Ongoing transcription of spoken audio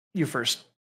You first.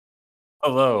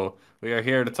 Hello, we are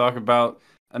here to talk about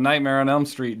A Nightmare on Elm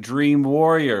Street Dream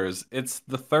Warriors. It's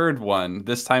the third one.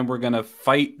 This time we're going to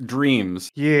fight dreams.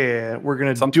 Yeah, we're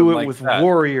going to Something do it like with that.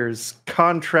 warriors,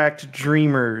 contract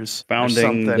dreamers, or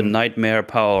Founding the something. Nightmare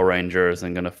Power Rangers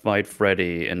and gonna fight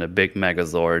Freddie in a big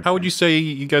Megazord. How would you say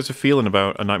you guys are feeling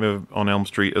about A Nightmare on Elm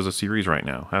Street as a series right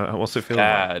now? What's it feeling like?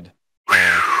 Bad.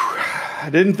 I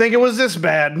didn't think it was this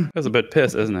bad. That's a bit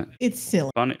piss, isn't it? It's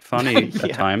silly. Funny Yeah.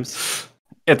 at times.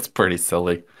 It's pretty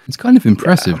silly. It's kind of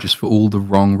impressive just for all the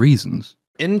wrong reasons.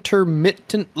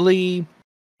 Intermittently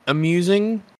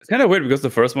amusing. It's kind of weird because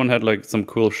the first one had like some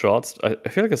cool shots. I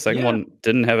feel like the second one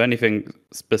didn't have anything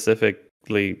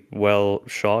specifically well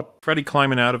shot. Freddie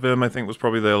climbing out of him, I think, was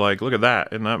probably the like, look at that,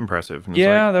 isn't that impressive? And it's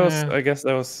Yeah, like, that was. I guess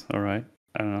that was all right.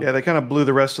 I don't know. Yeah, they kind of blew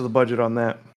the rest of the budget on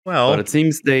that. well, But it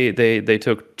seems they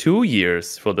took 2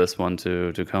 years for this one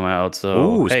to come out. So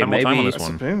ooh, hey, spend more time on maybe this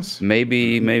one. Depends.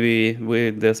 maybe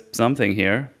there's something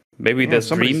here. Maybe Yeah, there's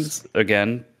somebody's- dreams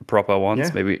again, proper ones. Yeah.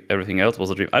 Maybe everything else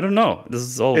was a dream. I don't know. This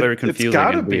is all very confusing It's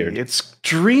gotta and be. weird. It's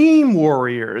dream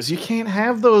warriors. You can't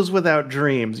have those without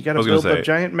dreams. You got to was gonna build a say-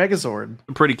 giant Megazord.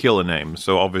 Pretty killer name,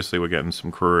 so obviously we're getting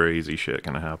some crazy shit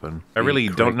gonna happen. I really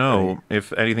don't know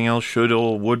if anything else should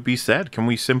or would be said. Can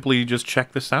we simply just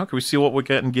check this out? Can we see what we're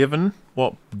getting given?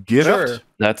 What gift Sure.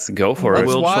 Let's go for the it.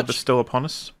 Let's world shall watch. bestow upon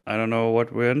us? I don't know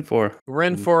what we're in for. We're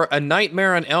in for A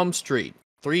Nightmare on Elm Street.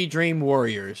 3 Dream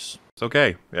Warriors. It's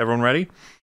okay. Everyone ready?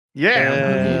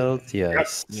 Yeah. Hell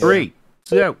yes. 3,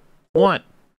 2, 1,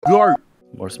 go!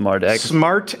 More smart eggs.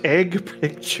 Smart egg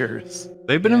pictures.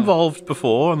 They've been involved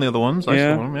before on the other ones. I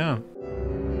Yeah. saw them, yeah.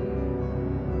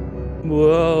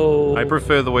 Whoa. I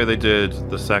prefer the way they did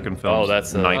the second film. Oh,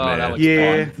 that's a- Nightmare. oh, that looks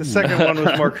Yeah, fun. the second one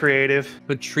was more creative.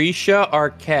 Patricia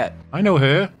Arquette. I know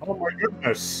her. Oh my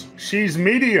goodness, she's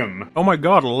medium. Oh my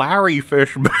god, Larry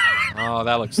Fishburne. Oh,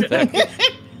 that looks thick.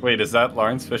 Wait, is that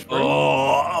Lawrence Fishburne?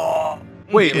 Oh.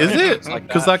 Wait, is it? Like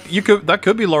Because that. that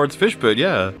could be Lawrence Fishburne.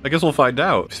 Yeah, I guess we'll find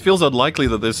out. It feels unlikely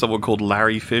that there's someone called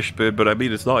Larry Fishburne, but I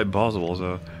mean it's not impossible.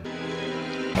 So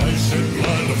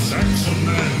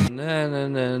Na na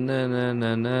na na na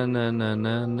na na na na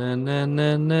na na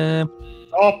na na.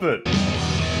 Stop it.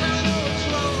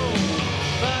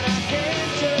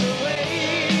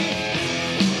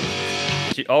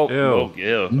 Oh, Ew. oh,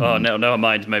 ew. Oh, no, never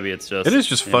mind. Maybe it's just. it is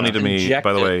just funny to me.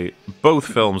 By the Injected. way, both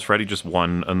films, Freddie just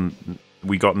won, and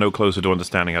we got no closer to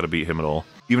understanding how to beat him at all.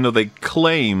 Even though they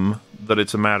claim that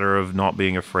it's a matter of not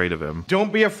being afraid of him.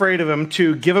 Don't be afraid of him.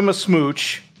 To give him a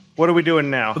smooch. What are we doing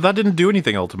now? But that didn't do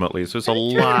anything ultimately, so it's a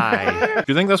lie. Do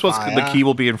you think that's what's the key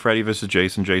will be in Freddy versus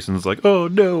Jason? Jason's like, oh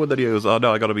no, and then he goes, oh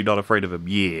no, I gotta be not afraid of him.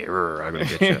 Yeah, I'm gonna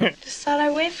get you. Just thought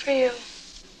I'd wait for you.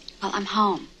 Well, I'm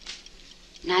home.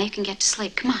 Now you can get to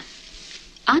sleep. Come on.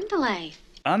 On delay.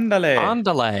 Andale. On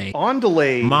delay. On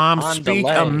delay. Mom, On speak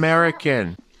delay.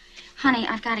 American. Honey,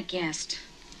 I've got a guest.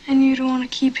 And you don't want to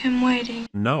keep him waiting.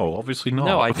 No, obviously not.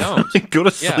 No, I don't. Go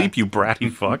to Yeah. sleep, you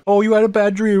bratty fuck. Oh, you had a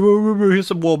bad dream. Here's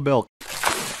some warm milk.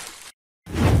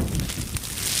 I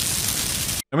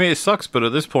mean, it sucks, but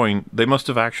at this point, they must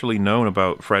have actually known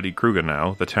about Freddy Krueger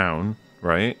now, the town,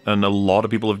 right? And a lot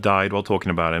of people have died while talking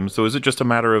about him. So is it just a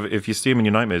matter of if you see him in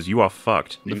your nightmares, you are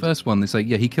fucked? The first one, they say,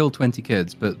 yeah, he killed 20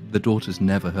 kids, but the daughter's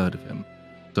never heard of him.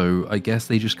 So I guess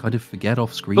they just kind of forget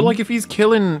off screen. But like, if he's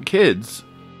killing kids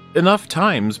enough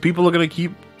times, people are going to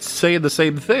keep saying the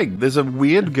same thing. There's a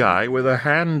weird guy with a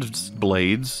hand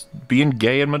blades being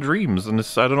gay in my dreams, and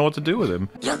I don't know what to do with him.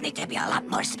 You'll need to be a lot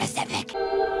more specific.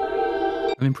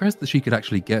 I'm impressed that she could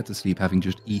actually get to sleep having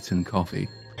just eaten coffee.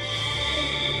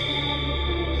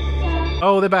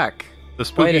 Oh, they're back. The Wait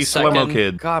spooky a second. Slow-mo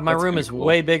kid. God, my That's room kinda is cool.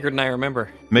 way bigger than I remember.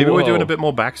 Maybe we're Whoa. doing a bit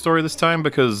more backstory this time,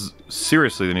 because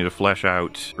seriously, they need to flesh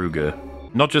out Kruger.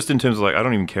 Not just in terms of like, I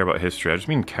don't even care about history, I just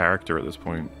mean character at this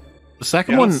point. The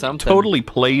second one something. totally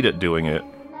played at doing it,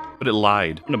 but it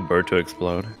lied. I want a bird to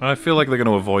explode. I feel like they're going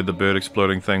to avoid the bird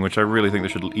exploding thing, which I really think they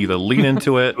should either lean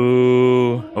into it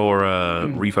Ooh. or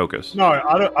refocus. No,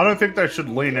 I don't think they should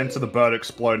lean into the bird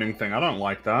exploding thing. I don't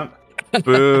like that.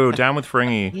 Boo, down with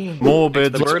Fringy. More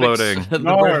birds exploding. the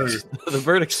No. the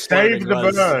bird exploding. Save the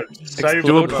was- bird. Save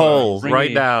Do the a bird. poll Fringy.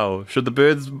 right now. Should the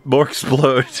birds more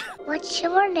explode? What's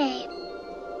your name?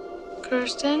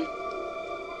 Kirsten.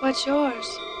 What's yours?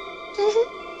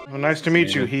 Well, nice to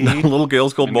meet you, he. Little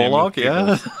girl's called I mean, Morlock, yeah?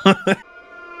 Wait, little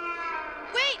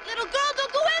girl,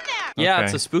 don't go in there! Yeah, Okay.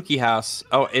 it's a spooky house.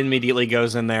 Oh, immediately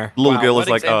goes in there. Little Wow, girl what is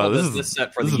like, example oh, does this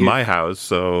set for is the youth? my house,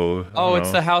 so... I Oh, don't it's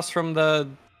know. the house from the.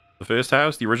 The first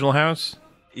house? The original house?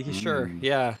 Sure,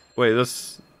 yeah. Wait,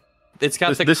 this It's got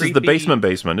the is the creepy-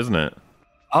 basement, isn't it?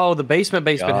 Oh, the basement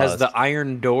has Yes. the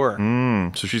iron door.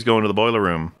 So she's going to the boiler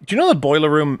room. Do you know the boiler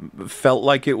room felt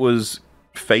like it was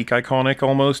fake iconic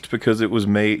almost because it was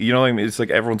made? You know what I mean? It's like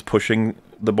everyone's pushing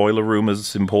the boiler room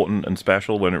as important and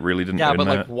special when it really didn't. Yeah, own but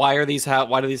like, that. why do these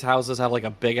houses have like a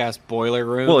big ass boiler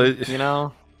room? Well, you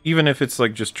know. Even if it's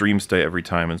like just dream state every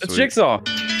time, and It's so Jigsaw.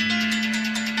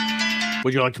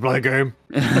 Would you like to play a game?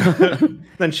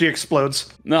 Then she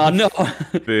explodes. No.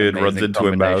 it runs Amazing into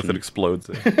a mouth combination. and explodes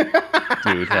it.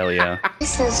 Dude, hell yeah.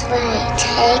 This is where it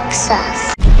takes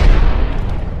us.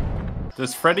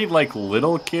 Does Freddie like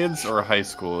little kids or high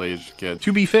school aged kids?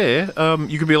 To be fair,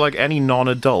 you could be like any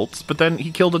non-adults, but then he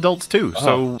killed adults too.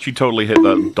 So she totally hit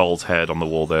that doll's head on the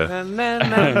wall there. Look at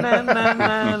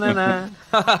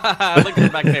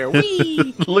it back there.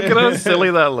 Whee! Look at how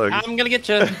silly that looks. I'm gonna get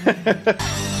you.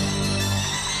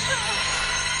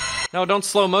 No, don't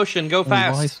slow motion. Go Why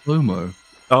fast. slow-mo?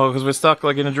 Oh, because we're stuck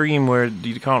like in a dream where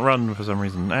you can't run for some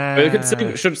reason. But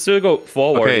it should still go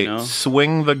forward, Okay, you know?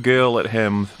 swing the girl at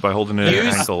him by holding her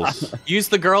ankles. Use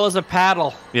the girl as a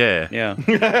paddle. Yeah.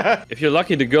 Yeah. If you're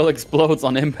lucky, the girl explodes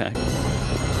on impact.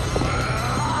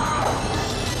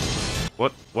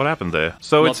 What happened there?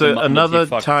 So it's Nothing, another he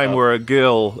fucked time up. where a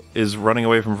girl is running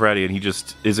away from Freddy and he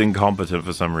just is incompetent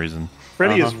for some reason.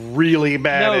 Freddie is really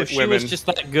bad No, at she women. was just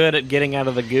that good at getting out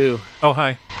of the goo. Oh,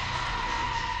 hi.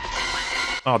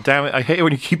 Oh, damn it. I hate it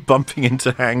when you keep bumping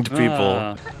into hanged people.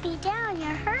 Ah. Put me down, you're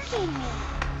hurting me.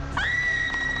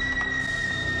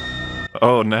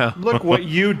 Oh, no. Look what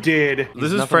you did. This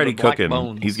is nothing Freddy but black cooking.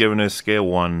 bones. He's giving us scale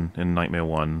 1 in Nightmare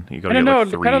 1. You I gotta don't get know, like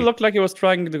it 3. kind of looked like he was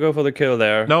trying to go for the kill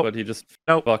there, Nope. but he just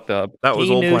Nope. fucked up. That was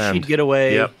He all knew planned. she'd get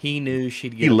away. Yep. He knew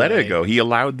she'd get He let away. her go. He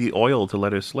allowed the oil to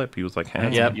let her slip. He was like,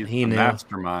 hey. Yep, He's he the knew.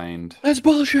 mastermind. That's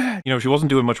bullshit! You know, she wasn't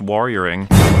doing much warrioring.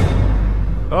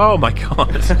 Oh my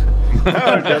god.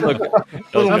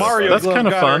 Little Mario That's glove kind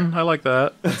of got her. fun. I like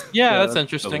that. Yeah, that's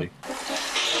interesting.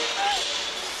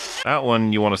 That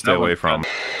one you want to stay That away one's from.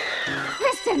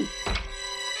 Listen.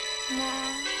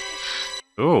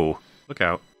 Oh, look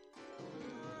out.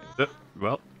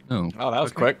 Well, Oh. Oh, that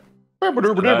was quick.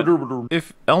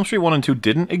 if Elm Street 1 and 2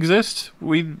 didn't exist,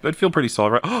 I'd feel pretty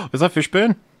solid, right? Oh, is that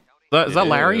Fishburne? Is that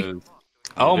Larry? Is.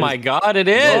 Oh my god, it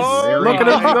is! Look at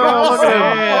him go! Look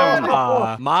at him!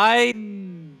 My...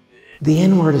 The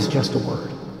N word is just a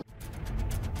word.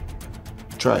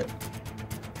 Try it.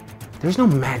 There's no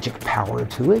magic power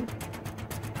to it.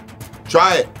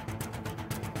 Try it.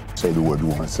 Say the word you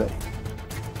want to say.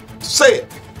 Say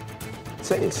it.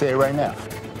 Say it right now.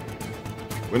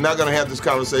 We're not gonna have this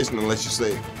conversation unless you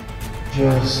say it.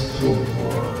 Just the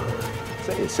word.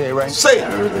 Say it right now. Say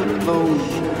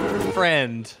it.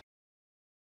 friend.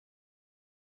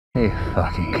 You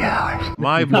fucking coward.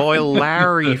 My boy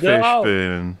Larry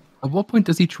Fishburne. At what point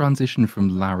does he transition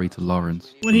from Larry to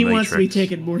Lawrence? When he wants to be Matrix.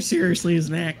 taken more seriously as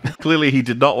an actor. Clearly, he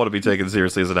did not want to be taken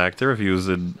seriously as an actor if he was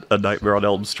in A Nightmare on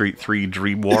Elm Street 3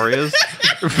 Dream Warriors.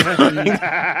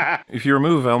 If you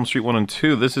remove Elm Street 1 and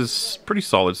 2, this is pretty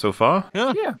solid so far.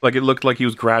 Yeah. Like, it looked like he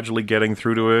was gradually getting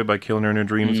through to her by killing her in her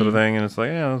dream sort of thing, and it's like,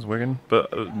 yeah, that's wicked.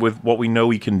 But with what we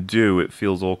know he can do, it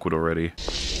feels awkward already.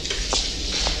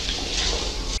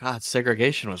 God,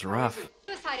 segregation was rough.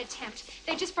 Suicide attempt.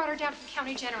 They just brought her down from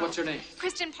County General. What's her name?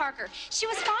 Kristen Parker. She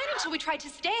was fine until we tried to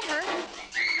sedate her.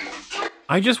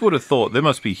 I just would have thought there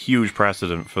must be huge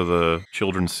precedent for the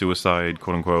children's suicide,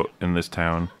 quote unquote, in this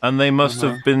town. And they must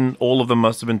have been, all of them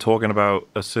must have been talking about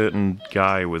a certain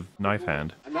guy with knife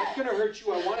hand. I'm not gonna hurt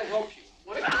you. I want to help you.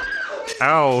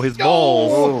 Ow, his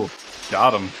balls. Oh,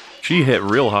 got him. She hit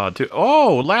real hard too.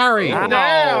 Oh, Larry.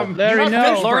 Damn, Larry,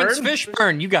 no. Lawrence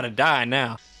Fishburne, you gotta die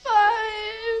now. 5,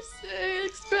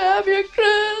 6, grab your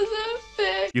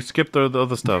crucifix. You skipped the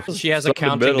other stuff. She has a Stuck in the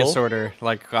counting middle. disorder,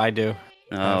 like I do.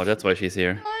 Oh, that's why she's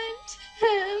here. 9,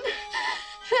 10.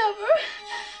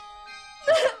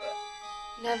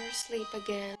 Never sleep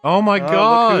again. Oh my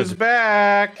god. Who's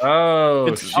back?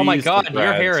 Oh, Oh my she's the god, your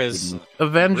bad hair is student.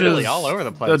 Avengers really all over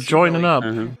the place. joining up.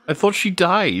 Uh-huh. I thought she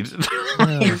died.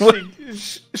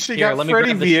 She Here, got let me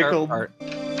Freddie grab the sharp vehicle. part.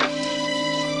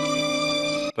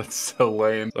 That's so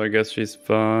lame. So I guess she's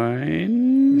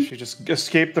fine. She just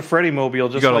escaped the Freddy mobile.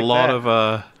 Just You got like a lot that.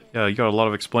 of yeah, you got a lot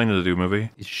of explaining to do, movie.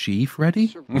 Is she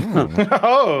Freddy?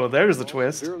 Oh, there's the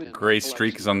twist. Gray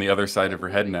streak is on the other side of her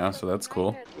head now, so that's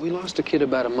cool. We lost a kid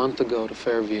about a month ago to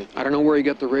Fairview. I don't know where he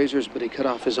got the razors, but he cut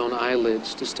off his own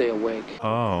eyelids to stay awake.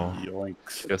 Oh.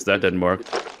 Yoinks. Guess that didn't work.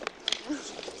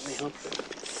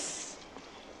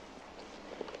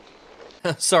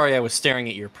 Sorry, I was staring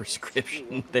at your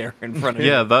prescription there in front of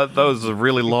Yeah, that was a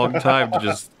really long time to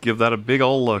just give that a big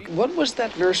old look. What was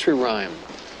that nursery rhyme?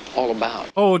 all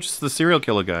about? Oh, just the serial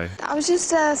killer guy. I was just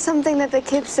something that the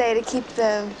kids say to keep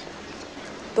the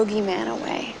boogeyman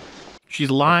away. She's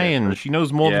lying. She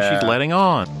knows more than she's letting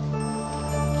on.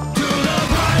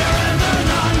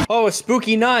 Oh, a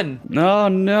spooky nun. No,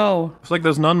 no. It's like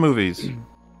those nun movies.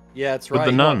 Yeah, that's With right.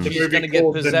 the nuns. The She's movie gonna get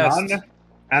called possessed. The Nun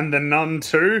and The Nun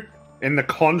 2 in the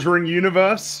Conjuring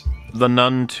universe. The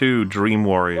Nun 2 Dream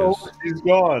Warriors. Oh, she's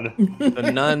gone.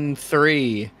 The Nun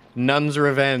 3, Nun's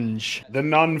Revenge. The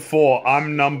Nun 4,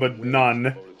 I'm numbered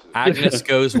none. Agnes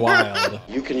Goes Wild.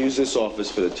 You can use this office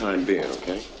for the time being,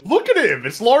 okay? Look at him,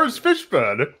 it's Lawrence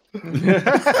Fishburne.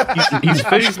 He's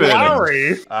Fishburne.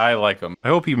 Larry. I like him. I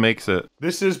hope he makes it.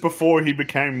 This is before he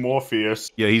became Morpheus.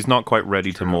 Yeah, he's not quite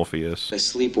ready to Morpheus. A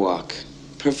sleepwalk.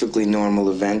 Perfectly normal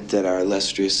event that our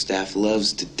illustrious staff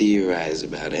loves to theorize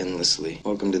about endlessly.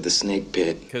 Welcome to the snake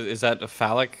pit. Is that a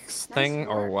phallic thing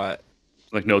or what?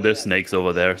 Like, no, there's snakes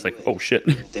over there. It's like, oh shit.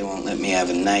 They won't let me have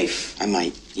a knife. I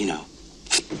might,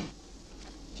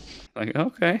 Like,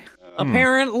 okay.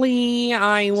 Apparently,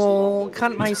 I will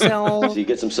cut myself. He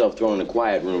gets himself thrown in a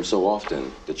quiet room so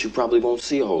often that you probably won't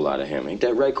see a whole lot of him. Ain't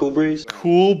that right, Cool Breeze?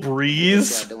 Cool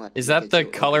Breeze? Is that the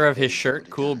color of his shirt,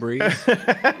 Cool Breeze?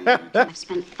 I've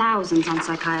spent thousands on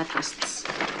psychiatrists.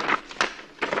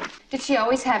 Did she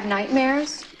always have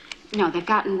nightmares? No, they've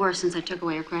gotten worse since I took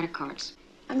away her credit cards.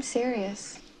 I'm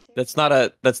serious. That's not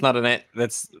the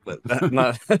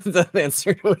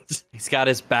answer to it. He's got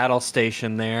his battle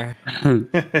station there.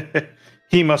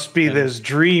 He must be those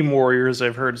dream warriors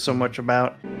I've heard so much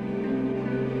about.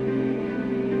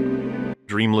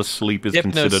 Dreamless sleep is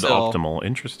considered Hypnosil. optimal.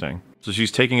 Interesting. So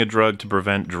she's taking a drug to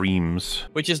prevent dreams.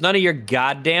 Which is none of your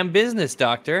goddamn business,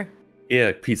 Doctor.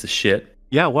 Yeah, piece of shit.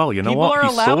 Yeah, well, you know People what? are He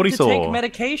saw allowed what he to saw. take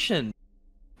medication.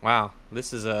 Wow,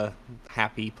 this is a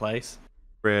happy place.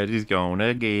 Freddie's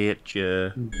gonna get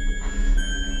you.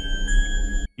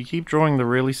 You keep drawing the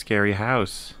really scary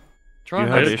house. Do you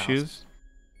have issues?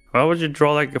 Why would you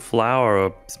draw like a flower or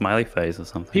a smiley face or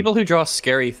something? People who draw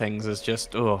scary things is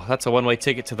just, oh, that's a one-way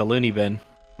ticket to the loony bin.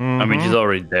 I mean, she's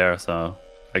already there, so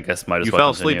I guess might as You well fell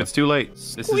asleep. continue. It's too late.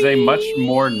 This is a much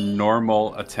more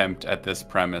normal attempt at this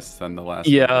premise than the last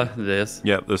Yeah, it is.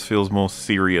 Yep, this feels more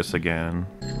serious again.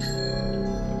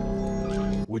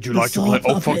 Would you like to play?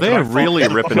 Oh, fuck! They're really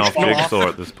ripping off Jigsaw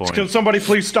at this point. Can somebody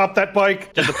please stop that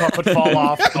bike? Did the puppet fall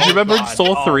off? Do you remember in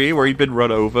Saw 3 where he'd been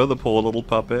run over, the poor little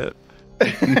puppet?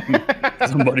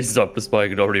 Somebody stopped the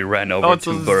spike and already ran over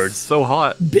two birds. So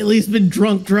hot. Billy's been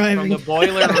drunk driving. From the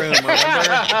boiler room, remember?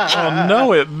 Oh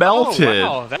no, it melted.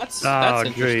 Oh, wow, that's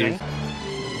interesting.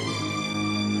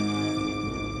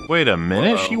 Wait a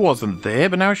minute, she wasn't there,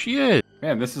 but now she is.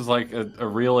 Man, this is like a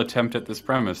real attempt at this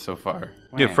premise so far.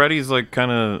 Yeah, Man. Freddy's like kind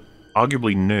of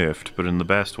arguably nerfed, but in the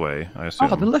best way, I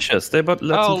assume. Oh, delicious. They but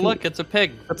Oh, look, it's a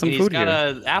pig. Got some He's food got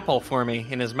here. an apple for me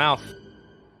in his mouth.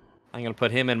 I'm going to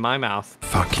put him in my mouth.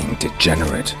 Fucking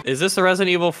degenerate. Is this the Resident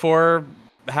Evil 4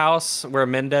 house where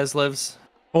Mendez lives?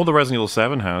 Or the Resident Evil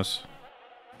 7 house.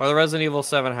 Or the Resident Evil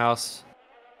 7 house?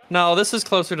 No, this is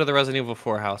closer to the Resident Evil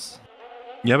 4 house.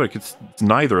 Yeah, but it's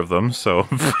neither of them, so...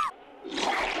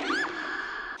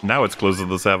 Now it's closer to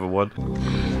the 7 one.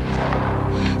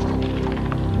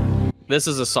 This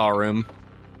is a Saw room.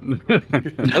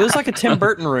 It looks like a Tim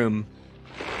Burton room.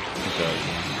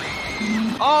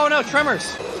 Oh no,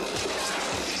 Tremors!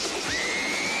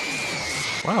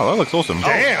 Wow, that looks awesome.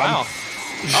 Damn! Wow.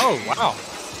 Oh, wow.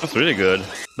 That's really good.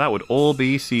 That would all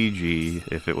be CG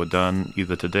if it were done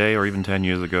either today or even 10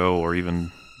 years ago or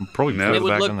even probably further It would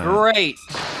back look than that. great.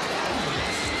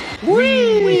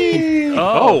 Whee!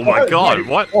 Oh my god,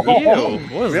 what? Oh,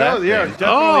 What is that? yeah, thing? definitely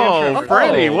Oh, interesting.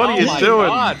 Freddie, what are you my doing?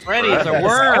 God, Freddie, it's a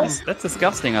worm. That's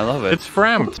disgusting. I love it. It's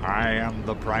Frampt. I am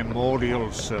the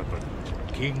primordial serpent,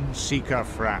 King Seeker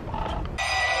Frampt.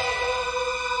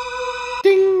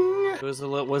 Ding!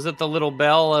 Was it the little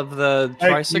bell of the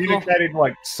tricycle? Communicating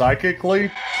like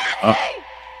psychically.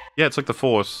 Yeah, it's like the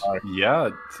Force. Yeah,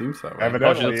 it seems that way. Oh,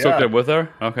 Evidently, she just took yeah. it with her?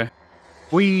 Okay.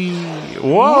 Wee.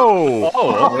 Whoa!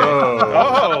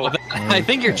 Oh, I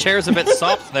think your chair's a bit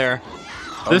soft there.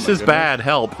 This is bad.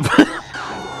 Help.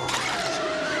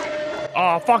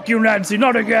 Oh, fuck you, Nancy.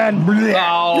 Not again.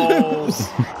 Oh.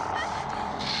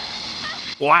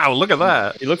 Wow, look at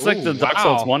that. He looks like the Dark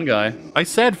Souls 1 guy. I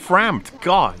said Frampt.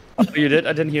 God. Oh, you did?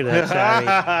 I didn't hear that. Sorry.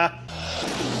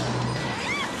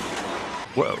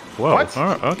 Whoa. Whoa. What?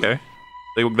 Oh, okay.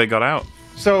 They got out.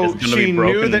 So It's gonna she be knew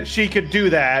broken. that she could do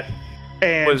that,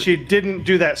 and she didn't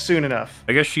do that soon enough.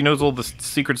 I guess she knows all the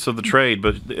secrets of the trade,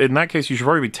 but in that case, you should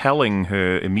probably be telling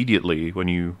her immediately when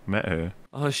you met her.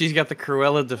 Oh, she's got the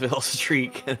Cruella de Vil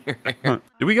streak in her hair.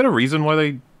 Did we get a reason why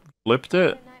they flipped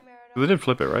it? They did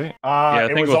flip it, right? I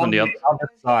think it was on the other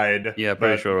side. Yeah,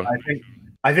 pretty but sure.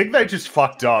 I think they just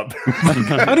fucked up.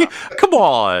 Come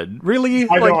on, really?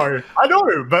 I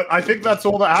know, but I think that's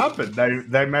all that happened.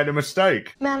 They made a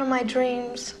mistake. Man of my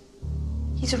dreams.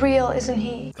 He's real, isn't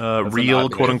he? Real,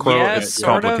 quote unquote. Yeah, it's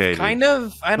sort complicated. of, kind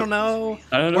of. I don't know.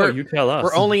 I don't know. You tell us.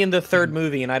 We're only in the third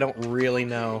movie, and I don't really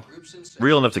know.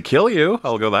 Real enough to kill you.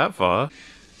 I'll go that far.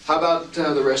 How about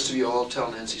the rest of you all tell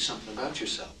Nancy something about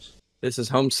yourselves? This is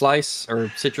Home Slice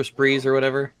or Citrus Breeze or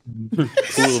whatever.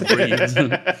 Cool Breeze.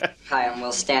 Hi, I'm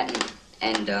Will Stanton,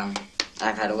 and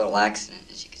I've had a little accident,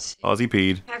 as you can see. Aussie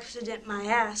peed. Accident my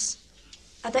ass.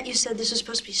 I thought you said this was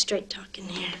supposed to be straight talking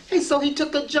here. Hey, so he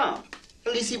took a jump.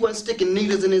 At least he wasn't sticking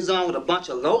needles in his arm with a bunch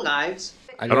of lowlives.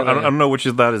 I don't know which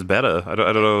is that is better. I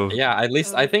don't know. Yeah, at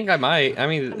least I think I might. I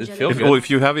mean, it feels good. If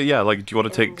you have it, yeah. Like, do you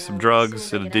want to take some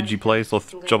drugs at a digi place or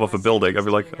jump off a building? I'd be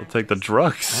like, I'll take the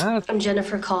drugs. I'm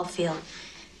Jennifer Caulfield,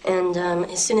 and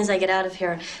as soon as I get out of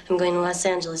here, I'm going to Los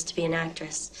Angeles to be an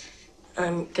actress.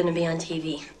 I'm going to be on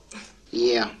TV.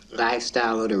 Yeah,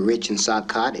 lifestyle of the rich and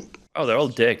psychotic. Oh, they're all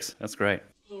dicks. That's great.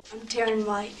 I'm Taryn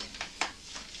White.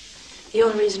 The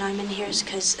only reason I'm in here is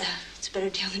because it's a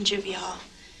better deal than juvie hall.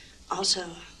 Also,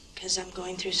 because I'm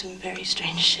going through some very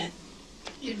strange shit.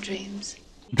 Your dreams.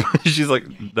 She's like,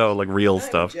 no, like real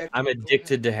stuff. I'm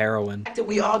addicted to heroin. The fact that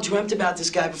we all dreamt about this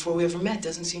guy before we ever met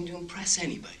doesn't seem to impress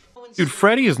anybody. Dude,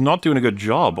 Freddie is not doing a good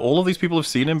job. All of these people have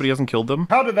seen him, but he hasn't killed them.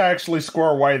 How did they actually square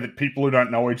away that people who don't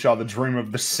know each other dream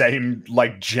of the same,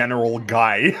 like, general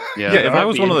guy? Yeah, if I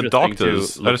was one of the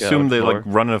doctors, I'd assume they like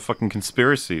run a fucking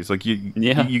conspiracy. It's like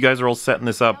you guys are all setting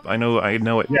this up. I know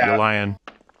it. Yeah. You're lying.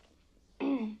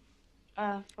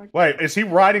 Wait, is he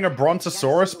riding a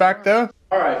brontosaurus back there?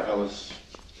 All right, fellas.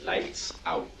 Lights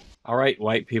out. All right,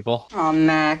 white people. Oh,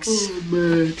 Max.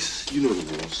 Max, you know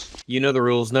the rules. You know the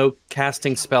rules. No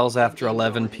casting spells after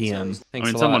 11 p.m. Thanks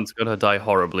a lot. Someone's gonna die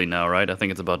horribly now, right? I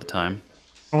think it's about the time.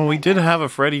 Well, we did have a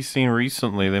Freddy scene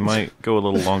recently. They might go a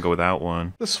little longer without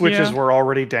one. The switches were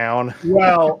already down.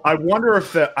 Well, I wonder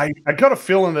if I got a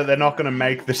feeling that they're not going to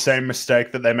make the same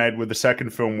mistake that they made with the second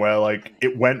film where, like,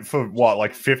 it went for, what,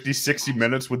 like 50, 60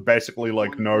 minutes with basically,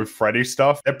 like, no Freddy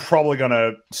stuff. They're probably going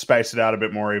to space it out a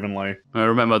bit more evenly. I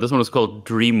remember this one was called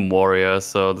Dream Warrior,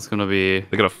 so there's gonna be...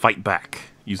 They're going to fight back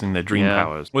using their dream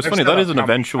powers. Well, it's funny, that is an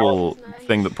eventual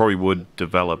thing that probably would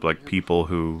develop, like people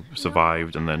who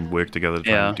survived and then work together to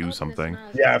try and do something.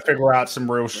 Yeah, figure out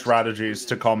some real strategies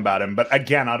to combat him. But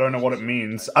again, I don't know what it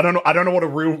means. I don't know what a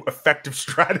real effective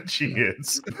strategy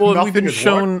is. Well, we've been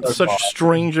shown such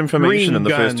strange information in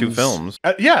the first two films.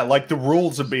 Yeah, like the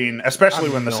rules have been, especially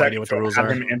when the second film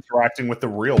had him interacting with the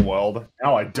real world.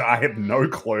 Now I have no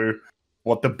clue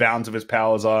what the bounds of his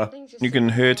powers are. You can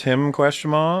hurt him,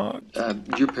 question mark?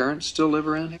 Your parents still live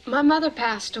around here? My mother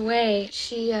passed away.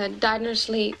 She died in her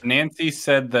sleep. Nancy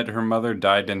said that her mother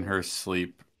died in her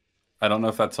sleep. I don't know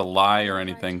if that's a lie or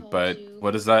anything, but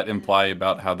what does that imply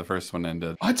about how the first one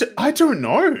ended? I don't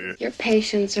know. Your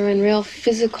patients are in real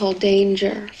physical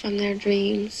danger from their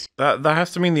dreams. That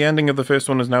has to mean the ending of the first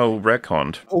one is now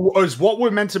retconned. Is what we're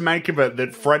meant to make of it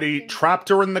that Freddie trapped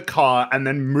her in the car and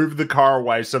then moved the car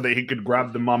away so that he could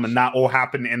grab the mum, and that all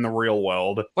happened in the real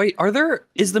world? Wait,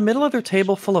 is the middle of their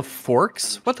table full of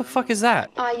forks? What the fuck is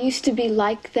that? I used to be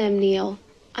like them, Neil.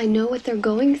 I know what they're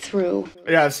going through.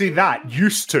 Yeah, see that.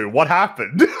 Used to. What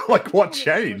happened? Like, what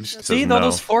changed? See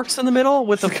those forks in the middle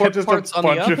with the fork parts on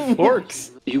the bunch of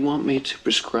forks. You want me to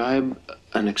prescribe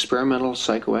an experimental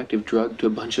psychoactive drug to a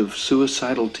bunch of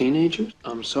suicidal teenagers?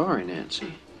 I'm sorry,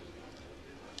 Nancy.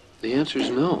 The answer is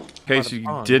no. In case you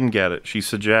didn't get it, she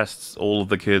suggests all of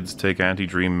the kids take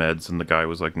anti-dream meds, and the guy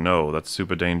was like, no, that's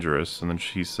super dangerous. And then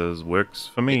she says, works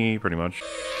for me, pretty much.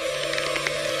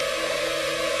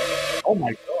 Oh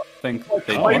my god. Look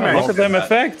at them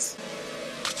effects.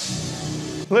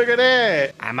 Look at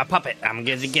it. I'm a puppet. I'm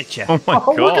gonna get you. Oh my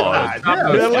god. Look at that. Yeah,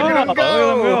 look at him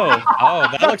go. Oh,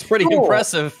 that looks pretty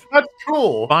impressive. That's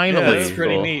cool. Finally. Yeah, that's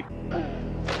pretty neat.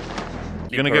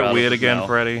 You're gonna get weird again,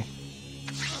 Freddie.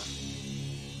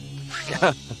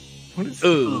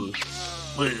 Ooh.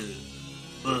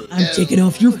 I'm taking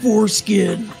off your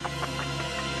foreskin.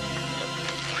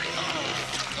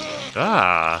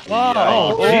 Ah.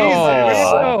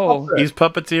 Oh, Jesus. He's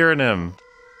puppeteering him.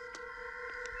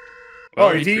 Oh,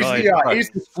 he's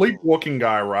the sleepwalking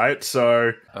guy, right?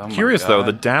 So curious though,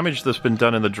 the damage that's been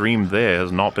done in the dream there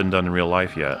has not been done in real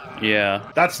life yet.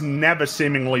 Yeah. That's never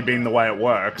seemingly been the way it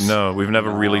works. No, we've never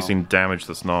really seen damage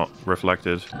that's not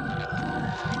reflected.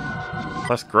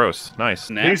 That's gross. Nice.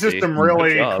 These are some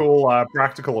really cool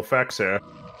practical effects here.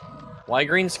 Why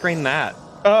green screen that?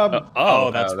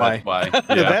 That's why. Did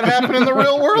that happen in the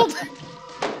real world?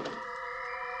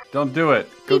 Don't do it.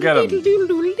 Go get him.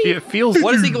 It feels.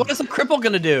 What is a cripple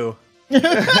gonna do? What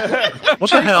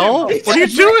the hell? What are you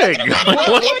doing?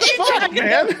 What the fuck,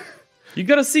 man? You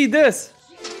gotta see this.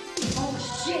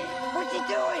 Oh shit! What's he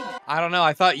doing? I don't know.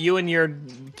 I thought you and your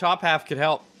top half could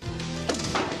help.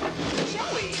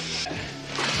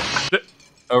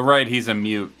 Oh, right. He's a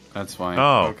mute. That's fine.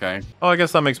 Oh, okay. Oh, I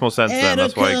guess that makes more sense then.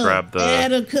 That's why he grabbed the.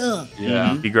 Attica.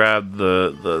 Yeah. He grabbed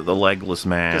the legless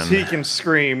man. Because he can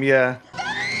scream, yeah.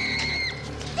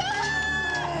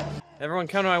 Everyone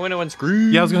come to my window and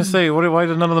scream. Yeah, I was gonna say, why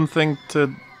did none of them think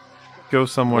to go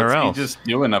somewhere What's else? he just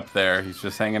doing up there? He's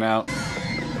just hanging out.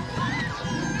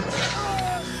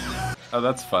 Oh,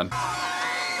 that's fun.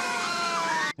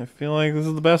 I feel like this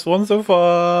is the best one so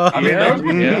far. I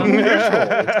mean,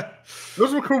 Yeah.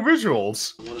 those were cool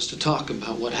visuals. I want us to talk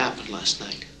about what happened last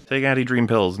night. Take anti-dream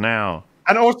pills now.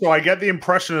 And also, I get the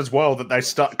impression as well that they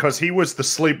start because he was the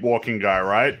sleepwalking guy,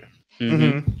 right?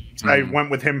 Mm-hmm. So they went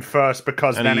with him first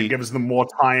because And then he- it gives them more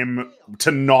time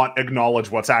to not acknowledge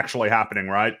what's actually happening,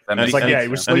 right? That It's makes like, sense, yeah, he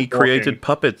was And he sleepwalking. created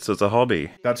puppets as a hobby.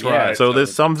 That's Yeah, right. So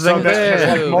there's something So there's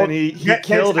there. like, And he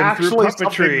killed him through actually something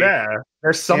puppetry. there.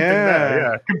 There's something there,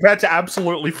 yeah. Compared to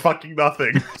absolutely fucking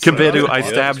nothing. Compared So- to I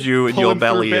stabbed you in Pull your him through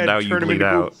belly bed, and now you turn him bleed into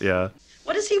out. goop. Yeah.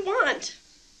 What does he want?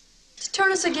 To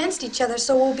turn us against each other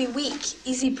so we'll be weak,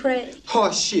 easy prey.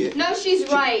 Oh, shit. No, she's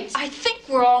right. I think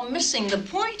we're all missing the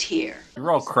point here. You're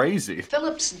all crazy.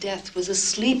 Philip's death was a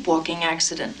sleepwalking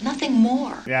accident, nothing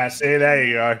more. Yeah, see, there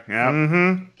you go. Yeah.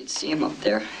 Mm-hmm. You could see him up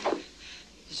there.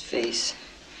 His face.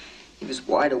 He was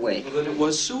wide awake. Well, then it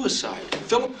was suicide.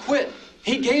 Philip quit.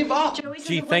 He gave up.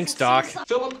 Gee, thanks, Doc.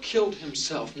 Philip killed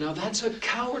himself. Now that's a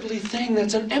cowardly thing.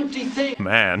 That's an empty thing.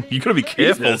 Man, you gotta be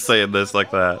careful saying this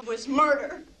like that. It was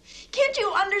murder. Can't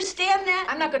you understand that?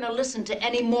 I'm not going to listen to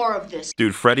any more of this.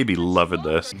 Dude, Freddie be loving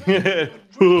this. I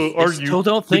still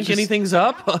don't think anything's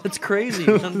up. That's crazy.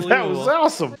 That was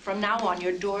awesome. From now on,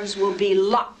 your doors will be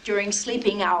locked during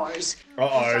sleeping hours.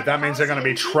 Uh-oh, that means they're gonna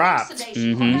be trapped.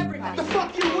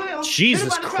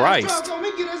 Jesus Christ.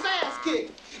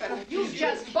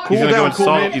 He's gonna go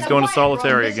in he's going to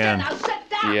solitary again.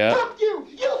 Yeah.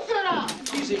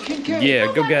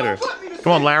 Yeah, go get her.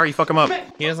 Come on, Larry, fuck him up.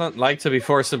 He doesn't like to be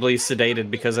forcibly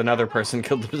sedated because another person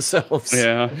killed themselves.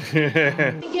 Yeah.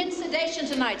 Begin sedation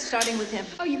tonight, starting with him.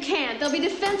 Oh, you can't. They'll be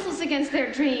defenseless against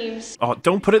their dreams. Oh,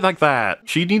 don't put it like that.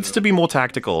 She needs to be more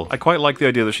tactical. I quite like the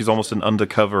idea that she's almost an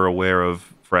undercover aware of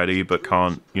Freddie, but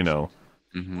can't, you know,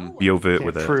 be overt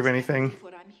with it. Prove anything.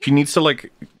 She needs to,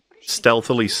 like,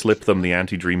 stealthily slip them the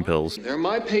anti-dream pills. They're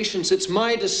my patients. It's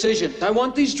my decision. I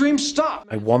want these dreams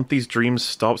stopped. I want these dreams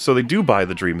stopped. So they do buy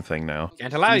the dream thing now.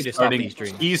 Can't allow you to stop these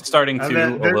dreams. He's starting And to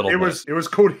then a little it bit. was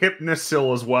called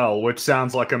Hypnosil as well, which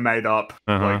sounds like a made up.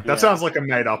 That sounds like a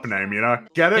made up name, you know?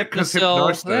 Get it? Because Hypnosil.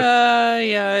 hypnosis.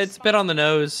 Yeah, it's a bit on the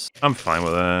nose. I'm fine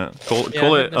with that. Call it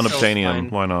Hypnosil's unobtainium. fine.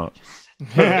 Why not?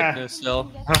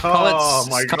 Hypnosil. Oh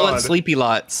my Call it God. Sleepy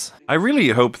Lots. I really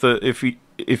hope that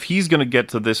if he's going to get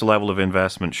to this level of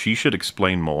investment, she should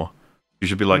explain more. You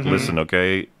should be like, listen,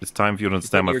 okay, it's time for you to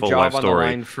understand my Your full job life on the story.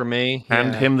 line for me.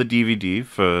 Hand Yeah. him the DVD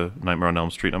for Nightmare on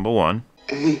Elm Street #1.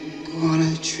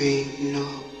 Wanna dream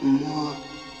no more.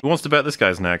 Who wants to bet this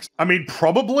guy's next? I mean,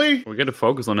 probably. We got to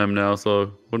focus on him now,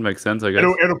 so wouldn't make sense, I guess.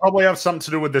 It'll probably have something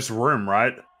to do with this room,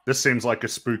 right? This seems like a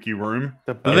spooky room.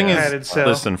 The thing padded is, cell.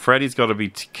 listen, Freddy's got to be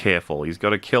careful. He's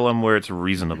got to kill him where it's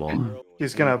reasonable.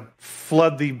 He's gonna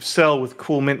flood the cell with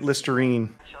cool mint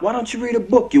Listerine. Why don't you read a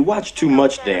book? You watch too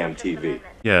much damn TV.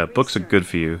 Yeah, books are good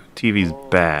for you. TV's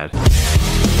bad.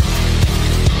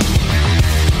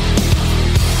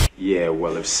 Yeah,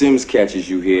 well, if Sims catches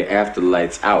you here after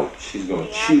lights out, she's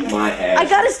gonna shoot my ass. I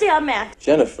gotta stay on Mac.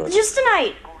 Jennifer. Just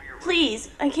tonight.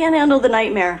 Please. I can't handle the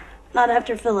nightmare. Not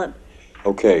after Philip.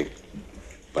 Okay,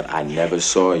 but I never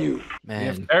saw you. We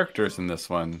have characters in this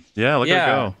one. Yeah, look at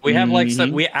it go. We have like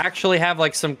some. We actually have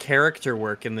like some character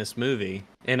work in this movie,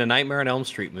 in a Nightmare on Elm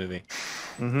Street movie.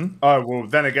 Oh, well,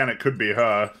 then again, it could be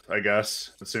her, I guess.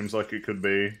 It seems like it could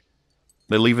be.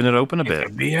 They're leaving it open a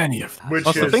bit. Be any of them. Which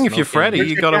That's the is- thing, if you're Freddy, which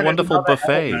you got a again is wonderful another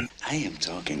buffet. element. I am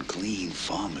talking clean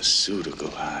pharmaceutical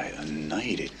high, a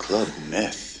night at Club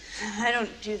Meth. I don't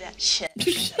do that shit.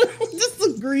 This is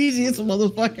the greasiest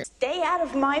motherfucker. Stay out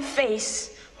of my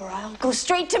face, or I'll go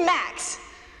straight to Max.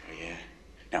 Oh, yeah?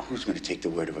 Now, who's going to take the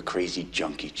word of a crazy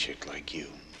junkie chick like you?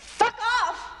 Fuck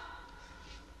off!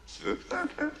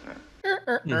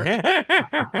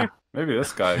 Maybe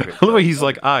this guy. I love the way he's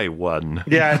like, I won.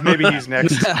 Yeah, maybe he's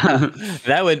next.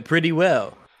 That went pretty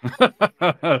well.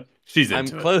 She's I'm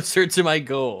into it. closer to my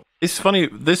goal. It's funny.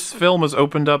 This film has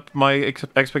opened up my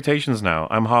expectations now.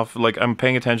 I'm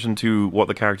paying attention to what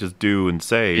the characters do and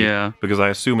say. Yeah. Because I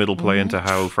assume it'll play into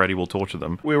how Freddie will torture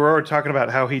them. We were already talking about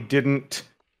how he didn't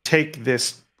take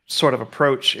this sort of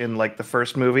approach in like the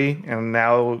first movie, and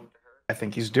now I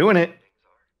think he's doing it.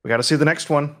 We got to see the next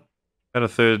one. Better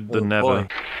third than never. Boy.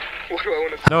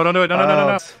 No, don't do it.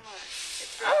 No.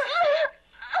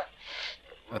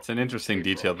 That's an interesting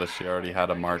detail that she already had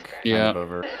a mark kind of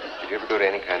over. Did you ever go to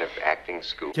any kind of acting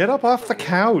school? Get up off the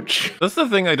couch. That's the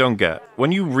thing I don't get.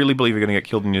 When you really believe you're going to get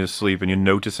killed in your sleep and you're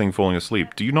noticing falling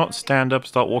asleep, do you not stand up,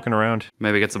 start walking around?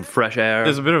 Maybe get some fresh air.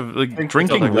 There's a bit of like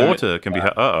drinking water can be.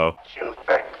 Uh-oh.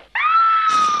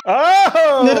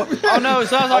 Oh! Oh no,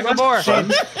 Zsa Gabor.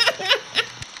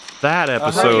 That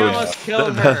episode,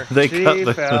 they cut She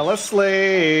the. fell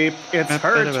asleep. It's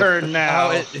her turn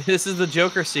now. Oh, this is the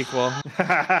Joker sequel.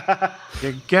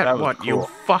 You get what you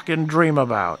fucking dream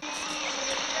about.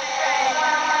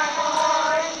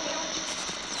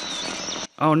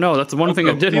 Oh no, that's the one thing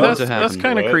I didn't want to happen. That's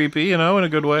kind of creepy, you know, in a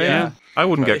good way. Yeah. I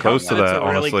wouldn't get close to that, It's a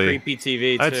really honestly. creepy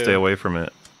TV too. I'd stay away from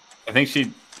it. I think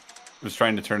she was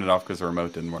trying to turn it off because the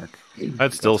remote didn't work.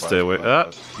 I'd still stay away.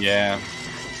 Yeah.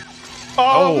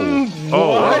 Oh.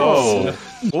 What?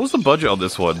 What was the budget on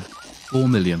this one? 4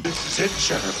 million. This is it,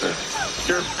 Jennifer.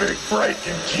 Your big break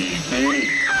in TV.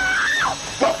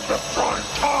 Welcome to prime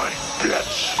time,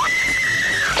 bitch.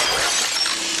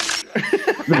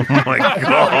 Oh my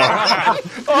god.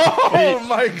 Oh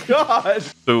my god.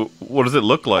 So, what does it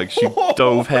look like? She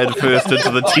dove headfirst into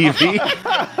the TV?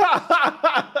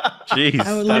 Jeez.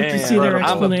 I would love to see their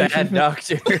explanation. I'm a bad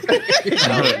doctor.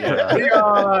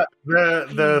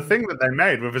 The thing that they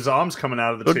made with his arms coming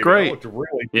out of the Looked TV great. looked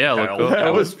really Yeah, detailed. looked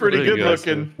That was pretty good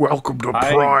looking. Welcome to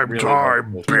prime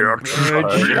time,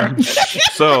 bitch.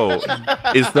 So,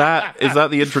 is that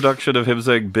the introduction of him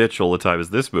saying bitch all the time? Is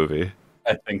this movie?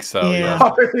 I think so, Yeah.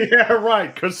 Oh, yeah,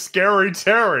 right, because Scary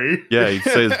Terry. Yeah, he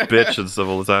says bitch and stuff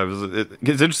all the time.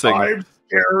 It's interesting. I'm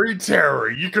Scary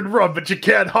Terry. You can run, but you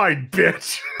can't hide,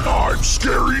 bitch. I'm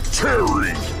Scary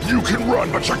Terry. You can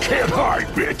run, but you can't hide,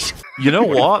 bitch. You know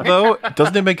what, though?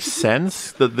 Doesn't it make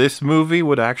sense that this movie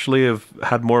would actually have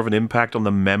had more of an impact on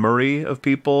the memory of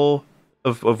people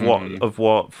of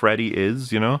what Freddie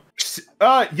is, you know?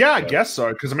 Yeah, I guess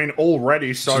so, because, I mean,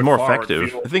 already so It's more far it effective.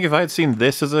 feels- I think if I had seen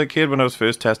this as a kid when I was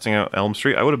first testing out Elm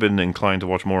Street, I would have been inclined to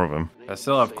watch more of him. I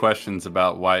still have questions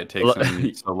about why it takes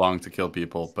him so long to kill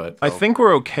people, but I think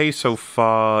we're okay so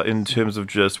far in terms of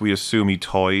just we assume he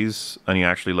toys and he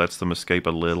actually lets them escape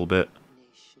a little bit.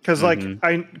 Because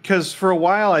because for a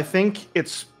while I think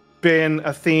it's been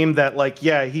a theme that like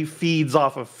he feeds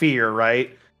off of fear,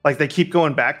 right? Like they keep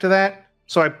going back to that.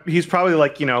 So he's probably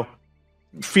like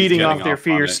feeding off their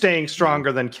fear, staying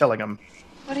stronger than killing them.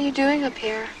 What are you doing up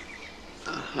here?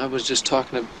 I was just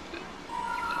talking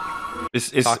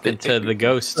to the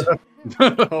ghost.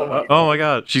 Oh my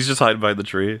god, she's just hiding behind the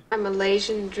tree. I'm a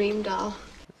Malaysian dream doll.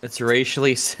 It's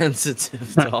racially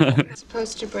sensitive doll. It's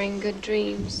supposed to bring good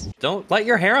dreams. Don't light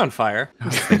your hair on fire.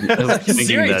 Thinking that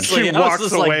Seriously, She I was walks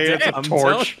just away like, with a damn,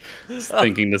 torch.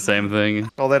 thinking the same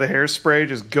thing. All that hairspray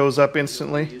just goes up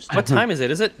instantly. What time is it?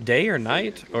 Is it day or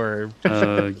night or?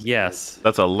 Yes.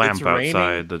 That's a lamp It's raining?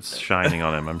 outside that's shining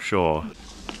on him, I'm sure.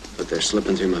 But they're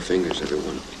slipping through my fingers, every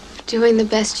one of them. Doing the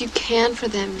best you can for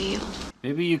them, Neil.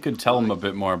 maybe you could tell him a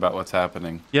bit more about what's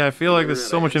happening. Yeah, I feel like there's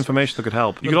so much information that could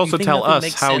help. You Look, could also think tell nothing us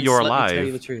makes how sense, you're let me tell you the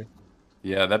alive. truth.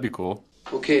 Yeah, that'd be cool.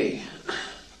 Okay.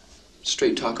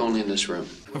 Straight talk only in this room.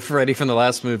 Freddie from the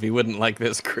last movie wouldn't like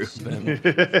this group then.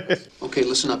 Okay,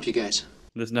 listen up, you guys.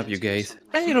 Listen up, you gays.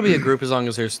 Hey, it'll be a group as long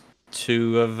as there's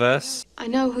two of us. I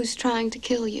know who's trying to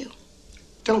kill you.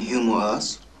 Don't humor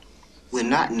us. We're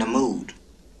not in the mood.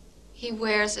 He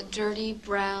wears a dirty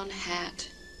brown hat.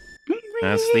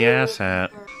 That's the ass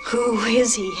hat. Who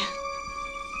is he?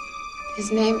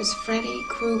 His name is Freddie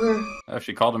Krueger. Oh,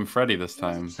 she called him Freddie this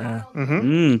time.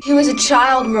 He was a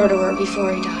child murderer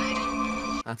before he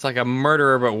died. That's like a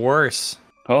murderer, but worse.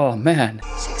 Oh, man.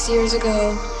 6 years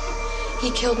ago, he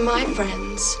killed my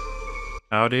friends.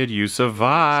 How did you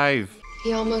survive?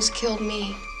 He almost killed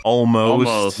me.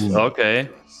 Almost. Okay.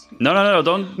 No,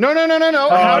 don't. No.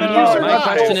 How did you My survive?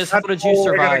 question is, how did you all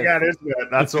we're gonna survive? get, isn't it?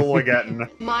 That's all we're getting.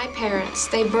 My parents,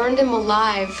 they burned him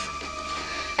alive.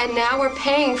 And now we're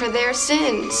paying for their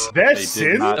sins. Their They did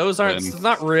sin? not Those aren't. sin. It's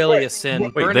not really a sin.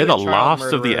 Wait, Burning they're a the child last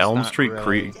of murderer the is Elm not Street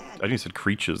really- I think you said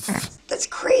creatures. That's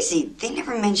crazy. They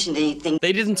never mentioned anything.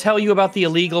 They didn't tell you about the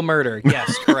illegal murder.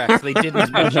 Yes, correct. They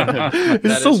didn't mention it. It's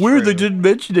That so is weird they true. didn't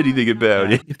mention anything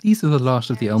about it. If these are the last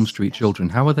of the Elm Street children,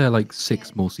 how are there like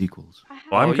 6 more sequels?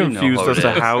 Well, I'm Oh, you know confused how as it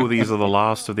to is. how these are the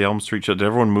last of the Elm Street children. Did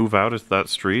everyone move out of that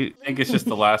street? I think it's just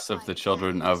the last of the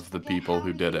children of the people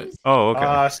who did it. Oh,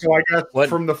 okay. So I guess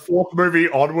from the fourth movie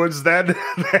onwards, then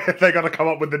they got to come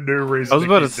up with a new reason. I was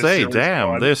about to keep the say, series damn,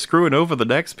 going. they're screwing over the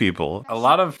next people. A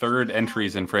lot of third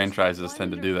entries in franchises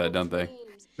tend to do that, don't they?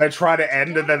 They try to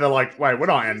end and then they're like, wait, we're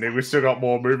not ending. We've still got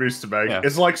more movies to make. Yeah.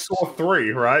 It's like Saw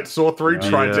 3, right? Saw 3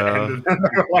 tried to Yeah. end it and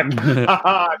they're like,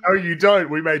 haha, no, you don't.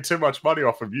 We made too much money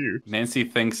off of you. Nancy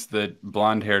thinks that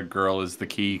blonde-haired girl is the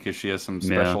key because she has some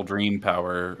special dream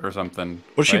power or something.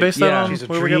 Was she right? based that Yeah. on? She's a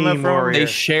Where were we getting that dream from? warrior.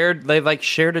 They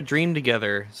shared a dream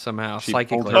together somehow, She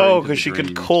psychically. pulled her Oh, into because the she could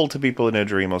dream. call to people in a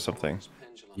dream or something.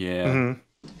 Yeah.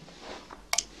 Mm-hmm.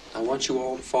 I want you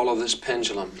all to follow this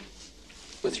pendulum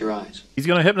with your eyes. He's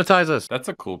gonna hypnotize us. That's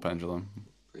a cool pendulum.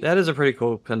 That is a pretty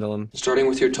cool pendulum. Starting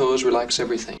with your toes, relax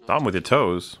everything. I'm with your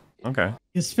toes. Okay.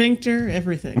 His sphincter,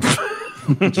 everything.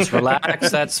 Just relax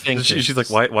that sphincter. She's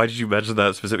like, why did you mention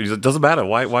that specifically? He's like, doesn't matter.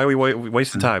 Why are we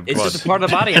wasting time? It's Come just on. a part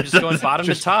of the body. I'm just going bottom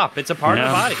to top. It's a part of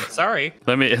the body. Sorry.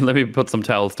 Let me put some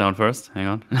towels down first. Hang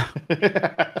on.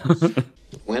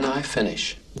 When I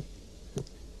finish,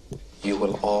 you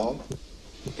will all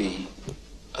be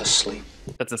asleep.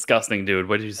 That's disgusting, dude.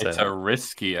 What did you say? It's a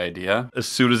risky idea. As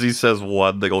soon as he says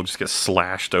one, they all just get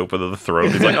slashed open to the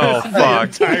throat. He's like, oh,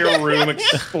 fuck. The entire room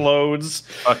explodes.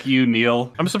 Fuck you,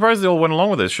 Neil. I'm surprised they all went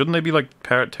along with this. Shouldn't they be, like,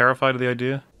 terrified of the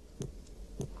idea?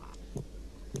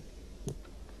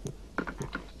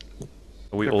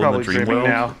 Are we They're all in probably the dream dreaming world?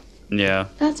 now. Yeah.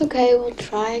 That's okay, we'll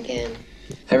try again.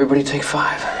 Everybody take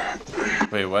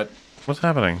 5. Wait, what? What's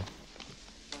happening?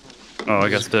 Oh, I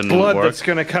guess it didn't Blood work. that's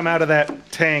going to come out of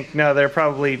that tank. No, they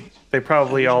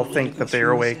probably all think that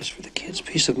they're awake. For the kids'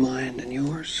 peace of mind and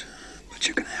yours, but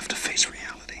you're gonna have to face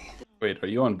reality. Wait, are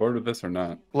you on board with this or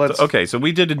not? Okay, so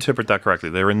we did interpret that correctly.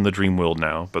 They're in the dream world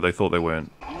now, but they thought they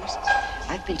weren't.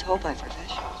 I've been told by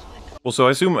professionals. Well, so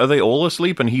I assume, are they all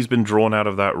asleep and he's been drawn out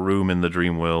of that room in the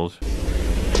dream world?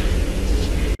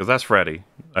 Because that's Freddie,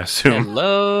 I assume.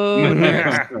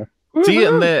 Hello. See,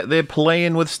 and they're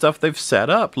playing with stuff they've set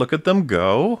up. Look at them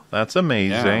go. That's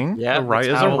amazing. Yeah, the the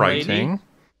writers are towel writing. lady.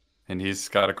 And he's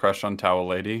got a crush on Towel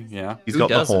Lady, yeah. He's Who got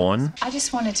doesn't? the horn. I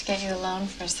just wanted to get you alone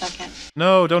for a second.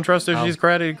 No, don't trust her. Oh. She's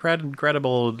credibly Freddie.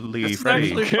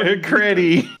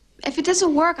 Creddy. If it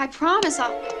doesn't work, I promise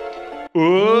I'll.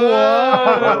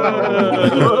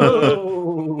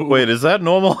 Wait, is that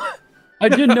normal? I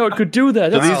didn't know it could do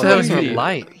that. Do That's these have crazy.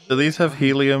 light? Do these have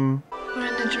helium? We're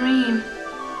in a dream.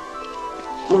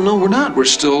 Well, no, we're not. We're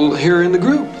still here in the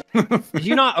group. Did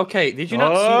you not? Okay, did you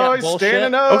not see that he's bullshit?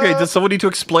 standing up. Okay, does someone need to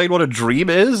explain what a dream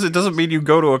is? It doesn't mean you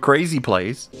go to a crazy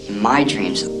place. In my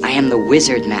dreams, I am the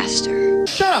wizard master.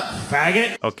 Shut up,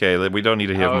 faggot. Okay, we don't need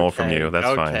to hear more from you. That's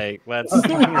fine. Okay, let's. I'm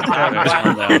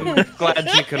glad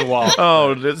you can walk.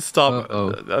 Oh, stop.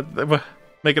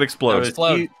 Make it explode.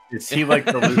 Is he like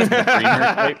the lucid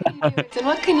dreamer type? Then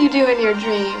what can you do in your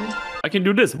dream? I can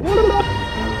do this.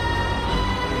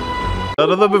 None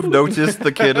of them have noticed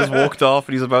the kid has walked off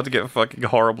and he's about to get fucking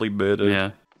horribly murdered.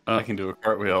 Yeah. I can do a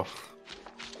cartwheel.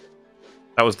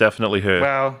 That was definitely her.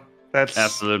 Wow, that's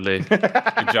Absolutely.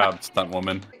 Good job, stunt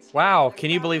woman. Wow, can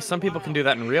you believe some people can do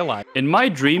that in real life? In my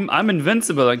dream, I'm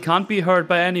invincible and can't be hurt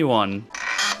by anyone.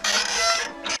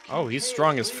 Oh, he's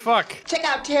strong as fuck. Check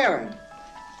out Tara.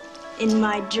 In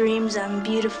my dreams, I'm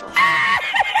beautiful.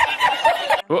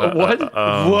 What?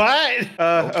 what?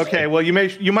 Okay, well you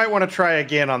might want to try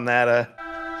again on that.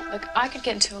 Look, I could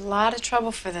get into a lot of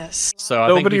trouble for this. So I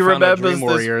Nobody think we found our remembers dream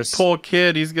warriors. this poor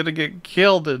kid. He's gonna get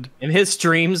killed. And In his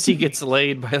dreams, he gets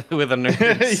laid with a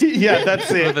nurse. Yeah,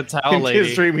 that's it. With a towel In lady.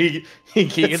 his dream, he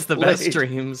gets the best laid.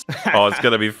 dreams. oh, it's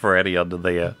gonna be Freddie under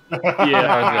there.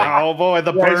 Yeah. Oh boy,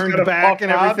 the Yeah, he's burned gonna back pop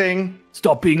and out. everything.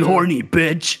 Stop being horny,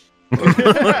 bitch. I'm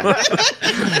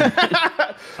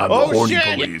Oh, the horny shit!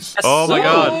 police. Oh my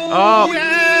god. Oh,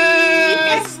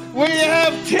 Yes, we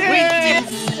have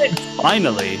tits.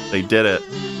 Finally. they did it.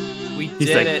 We He's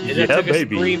did like, it. And "Yeah, it took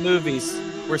baby." us 3 movies.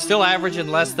 We're still averaging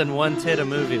less than 1 tit a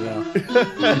movie, though.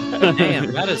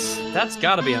 Damn, that's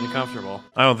got to be uncomfortable.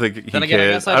 I don't think he Then again, I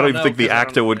cares. guess I I don't don't even know, think the 'cause I don't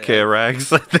actor know would what it care,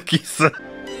 Rags. I think he's.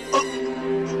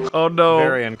 Oh no.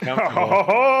 Very uncomfortable.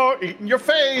 Oh, eating your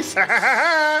face.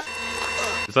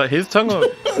 Is that his tongue? Or...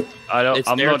 I don't. It's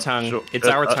I'm their not tongue. sure. It's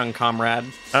our tongue, comrade.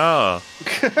 Oh.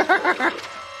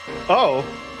 Oh,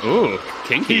 Ooh,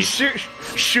 kinky. he's shooting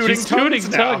She's tongues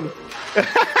shooting now. tongue.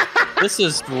 This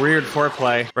is weird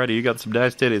foreplay. Freddie, you got some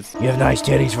nice titties. You have nice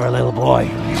titties for a little boy.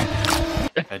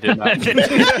 I did not.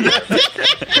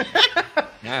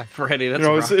 Yeah, Freddie, that's You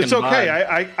know, it's rockin' okay.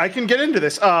 vibe. I can get into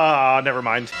this. Ah, never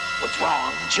mind. What's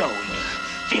wrong, Joey?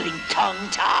 Feeling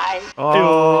tongue-tied.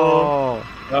 Oh.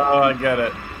 Oh, I get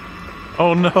it.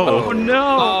 Oh no. Oh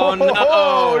no! Oh no!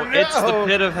 Oh, no. It's the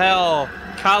pit of hell.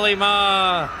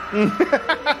 Kalima.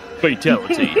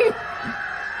 Fatality.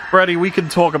 Freddie, we can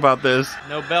talk about this.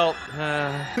 No belt.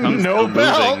 No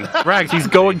belt. Rags, he's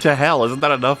going to hell. Isn't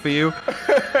that enough for you?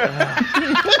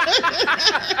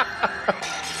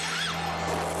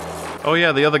 Oh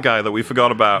yeah, the other guy that we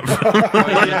forgot about.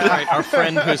 Right, our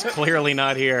friend who's clearly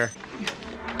not here.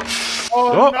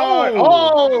 Oh, no!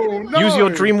 Oh, no! Use your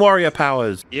Dream Warrior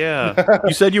powers. Yeah.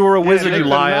 You said you were a wizard, Make you the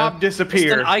liar. knob Just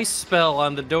disappear. an ice spell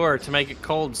on the door to make it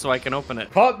cold so I can open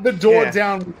it. Cut the door Yeah.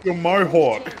 down with your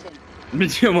mohawk.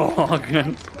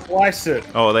 Slice it.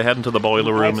 Oh, they head into the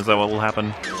boiler room. Is that what will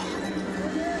happen?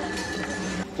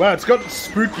 Wow, it's got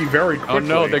spooky very quickly. Oh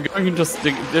no, they're going into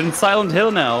they're in Silent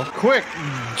Hill now. Quick,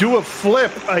 do a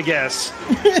flip, I guess.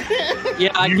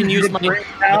 Yeah, I can use my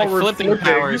flipping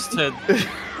powers to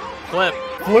flip.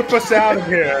 Flip us out of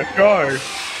here. Go.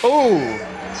 Oh.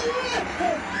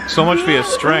 So much for your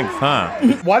strength, huh?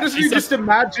 Why doesn't he just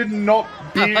imagine not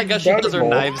being I guess she has her notable?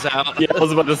 knives out. Yeah, I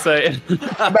was about to say.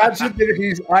 Imagine that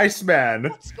he's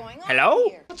Iceman.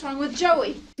 Hello? What's wrong with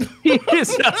Joey? He's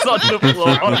just on the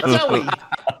floor. Zoe.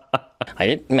 I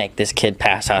didn't make this kid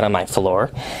pass out on my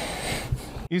floor.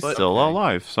 He's still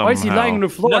alive somehow. Why is he lying on the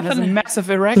floor and has a massive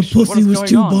erection? The pussy was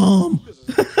too bomb.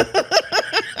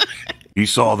 He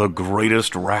saw the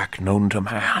greatest rack known to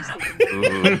man.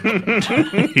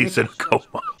 He's in a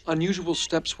coma. Unusual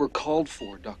steps were called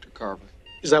for, Dr. Carver.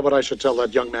 Is that what I should tell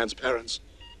that young man's parents?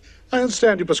 I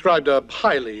understand you prescribed a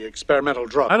highly experimental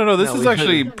drug. I don't know, this is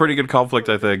actually pretty good conflict,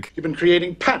 I think. You've been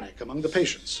creating panic among the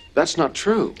patients. That's not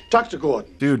true. Dr.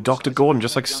 Gordon. Dude, Dr. Gordon,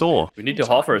 just like Saw. We need the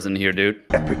Hoffers in here, dude.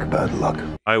 Epic bad luck.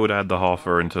 I would add the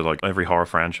Hoffer into like every horror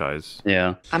franchise.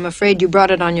 Yeah. I'm afraid you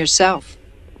brought it on yourself.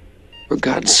 For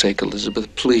God's sake,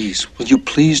 Elizabeth, please, will you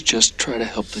please just try to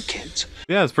help the kids?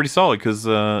 Yeah, it's pretty solid because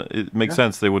it makes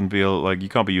sense. They wouldn't be like, you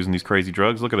can't be using these crazy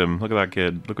drugs. Look at him. Look at that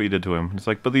kid. Look what you did to him. It's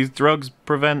like, but these drugs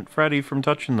prevent Freddy from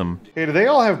touching them. Hey, do they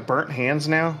all have burnt hands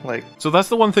now? Like, So that's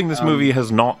the one thing this movie has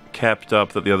not kept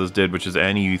up that the others did, which is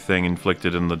anything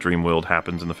inflicted in the dream world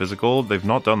happens in the physical. They've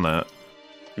not done that.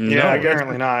 yeah, I guess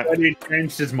apparently not. He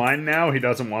changed his mind now. He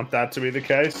doesn't want that to be the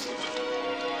case.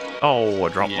 Oh, I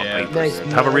dropped my Yeah. papers.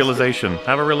 Nice Have a realization.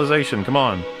 Have a realization. Come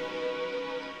on.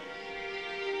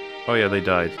 Oh yeah, they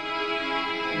died.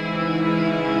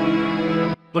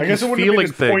 Look, I guess he's it wouldn't be feeling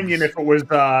as things. poignant if it was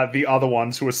the other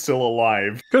ones who are still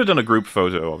alive. Could have done a group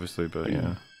photo, obviously, but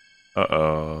yeah.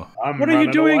 Uh-oh. What are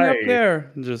you doing up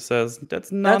there? It just says,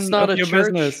 that's none not of a your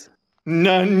church. business.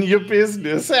 None your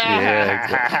business.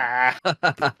 Yeah,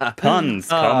 Puns,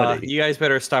 comedy. You guys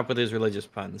better stop with these religious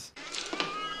puns.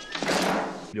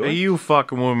 Hey, you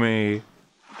fucking with me.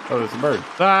 Oh, there's a bird.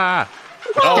 Ah!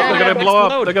 Oh, they're gonna blow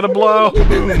up. They're gonna blow.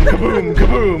 Kaboom, kaboom,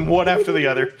 kaboom. One after the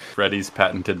other. Freddy's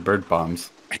patented bird bombs.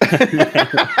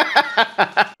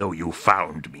 Oh, you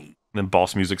found me. And then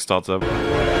boss music starts up.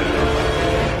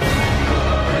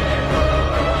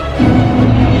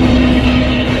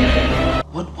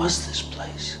 What was this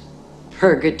place?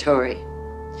 Purgatory,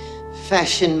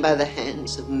 fashioned by the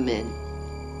hands of men.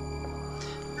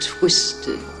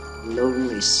 Twisted,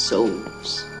 lonely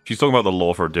souls. She's talking about the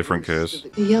law for a different curse.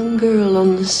 The young girl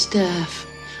on the staff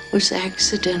was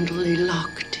accidentally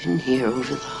locked in here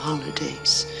over the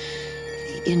holidays.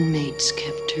 The inmates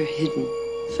kept her hidden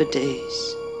for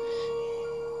days.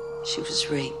 She was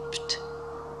raped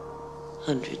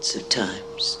hundreds of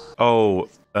times. Oh,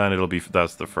 and it'll be,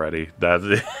 that's the Freddy. That's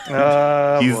it.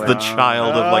 Oh, He's boy. the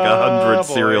child of like 100 boy.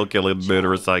 serial killer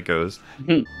murderous psychos.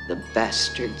 The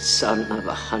bastard son of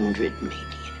 100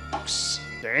 maniacs.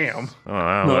 Damn. Oh,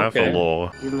 wow, that's a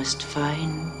law. You must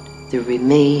find the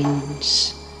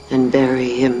remains and bury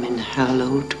him in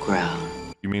hallowed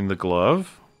ground. You mean the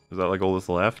glove? Is that like all that's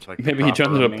left? Maybe he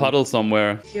jumped into a puddle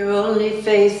somewhere. Your only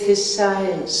faith is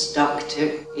science,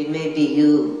 Doctor. It may be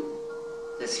you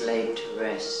that's laid to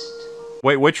rest.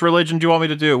 Wait, which religion do you want me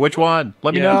to do? Which one?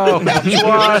 Let me know. Which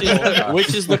one?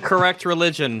 Which is the correct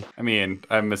religion? I mean,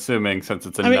 I'm assuming since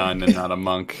it's a nun and not a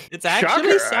monk. It's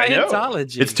actually Shocker, I know.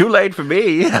 Scientology. It's too late for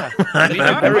me. You have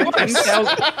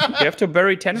to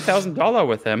bury $10,000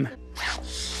 with him.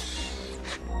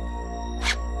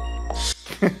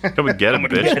 Come and get him,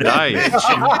 bitch. Nice.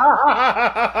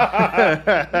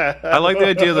 I like the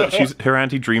idea that her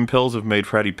anti-dream pills have made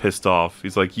Freddy pissed off.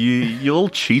 He's like, you little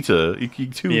cheater. You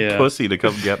too pussy to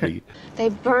come get me. They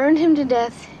burned him to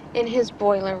death in his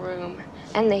boiler room,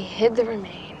 and they hid the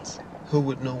remains. Who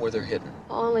would know where they're hidden?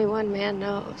 Only one man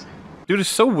knows. Dude, it's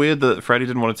so weird that Freddy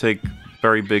didn't want to take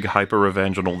very big hyper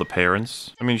revenge on all the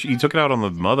parents. I mean, he took it out on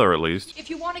the mother, at least. If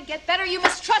you want to get better, you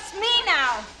must trust me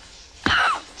now.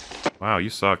 Wow, you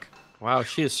suck. Wow,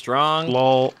 she is strong.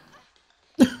 Lol.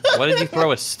 What did you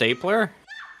throw, a stapler?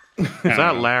 Is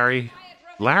that Larry?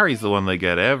 Larry's the one they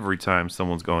get every time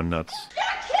someone's going nuts.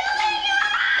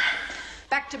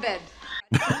 Back to bed.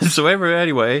 So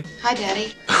anyway. Hi,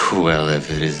 Daddy. Well, if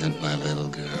it isn't my little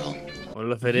girl.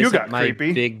 Well, if it You isn't got my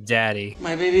creepy. big daddy.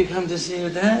 My baby come to see her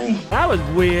daddy? That was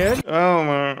weird.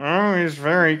 Oh, he's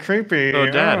very creepy.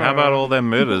 Oh, Dad, how about all them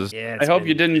murders? Yeah, I hope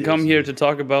you didn't come here to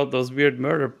talk about those weird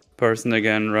murder person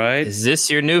again, right? Is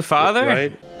this your new father?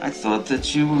 Right? I thought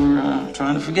that you were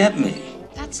trying to forget me.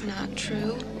 That's not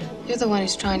true. You're the one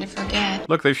who's trying to forget.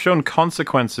 Look, they've shown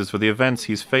consequences for the events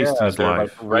he's faced in his they're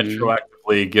life. like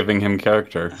retroactively giving him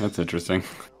character. That's interesting.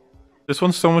 This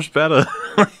one's so much better.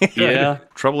 Yeah.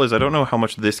 Trouble is, I don't know how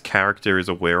much this character is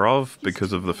aware of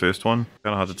because of the first one.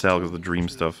 Kind of hard to tell because of the dream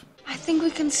stuff. I think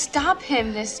we can stop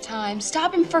him this time.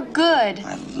 Stop him for good.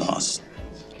 I've lost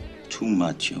too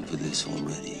much over this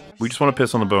already. We just want to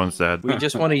piss on the bones, Dad. We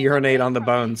just want to urinate on the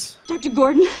bones. Dr.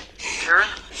 Gordon? Sure?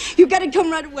 You gotta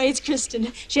come right away. It's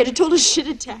Kristen. She had a total shit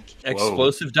attack.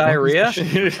 Explosive diarrhea?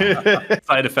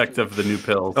 Side effect of the new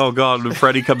pills. Oh god, when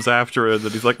Freddie comes after her, and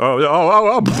he's like, oh.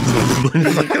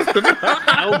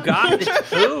 Oh god, it's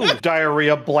poo.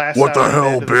 Diarrhea blast What out the of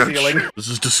hell, into the bitch? ceiling. This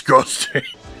is disgusting.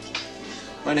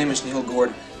 My name is Neil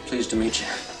Gordon. Pleased to meet you.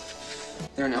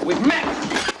 There now, we've met!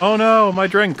 Oh no, my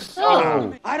drinks.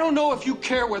 Oh. I don't know if you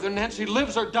care whether Nancy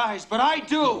lives or dies, but I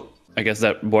do! I guess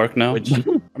that worked now.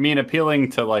 I mean,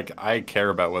 appealing to, like, I care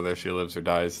about whether she lives or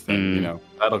dies, then, you know,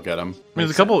 that'll get him. I mean,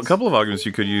 there's a couple of arguments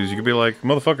you could use. You could be like,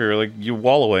 motherfucker, like, you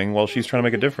wallowing while she's trying to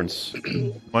make a difference.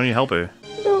 Why don't you help her?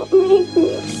 Don't make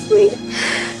me sleep.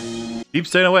 Keep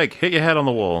staying awake. Hit your head on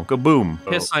the wall. Go boom.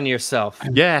 Piss on yourself.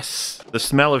 Yes. The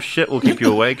smell of shit will keep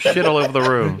you awake. Shit all over the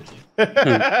room.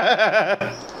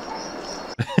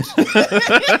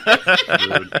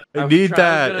 I need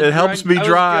that. It helps me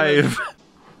drive.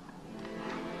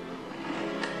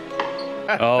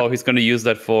 Oh, he's gonna use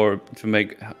that to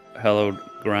make hallowed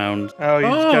ground. Oh, he's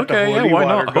got the okay, holy yeah, why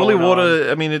water not? Holy going water, on.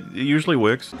 I mean, it usually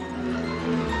works. What do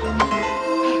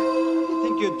you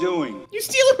think you're doing? You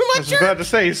stealing from I my was church? about to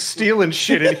say, he's stealing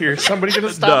shit in here. Somebody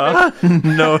gonna stop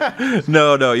it?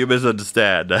 No, you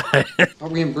misunderstand. I'll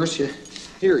reimburse you.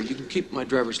 Here, you can keep my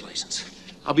driver's license.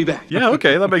 I'll be back. Yeah,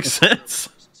 okay, that makes sense.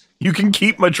 You can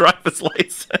keep my driver's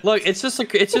license. Look, it's just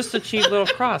a cheap little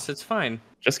cross. It's fine.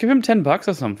 Just give him $10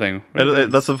 or something.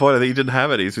 And that's the point. I think he didn't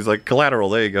have any, so he's like, collateral,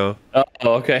 there you go. Oh,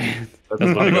 okay. I'll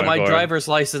put my driver's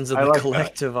license in the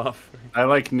collective offer. I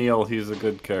like Neil. He's a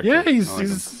good character. Yeah,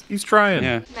 he's trying.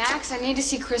 Yeah. Max, I need to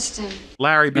see Kristen.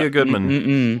 Larry, be a good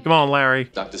man. Come on, Larry.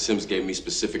 Dr. Sims gave me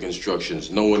specific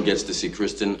instructions. No one gets to see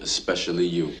Kristen, especially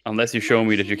you. Unless you show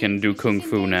me that you can do kung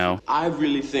fu now. I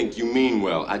really think you mean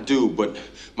well. I do, but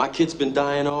my kid's been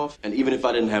dying off, and even if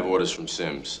I didn't have orders from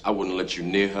Sims, I wouldn't let you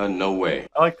near her, no way.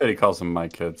 I like that he calls them my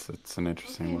kids. It's an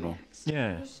interesting little...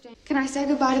 Yeah. Can I say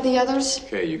goodbye to the others?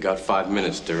 Okay, you got 5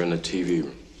 minutes. They're in the TV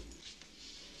room.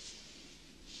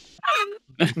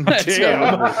 There's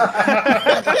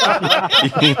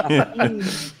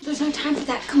no time for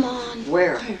that. Come on.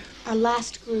 Where? Our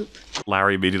last group.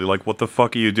 Larry immediately like, what the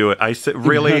fuck are you doing? I said,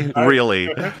 really?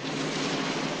 Really?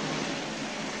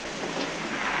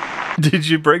 Did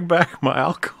you bring back my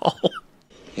alcohol?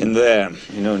 In there.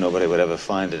 You know nobody would ever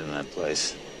find it in that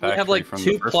place. We have like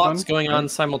two plots going on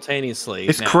simultaneously.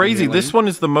 It's now. crazy. This one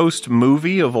is the most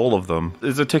movie of all of them.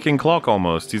 There's a ticking clock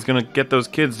almost. He's gonna get those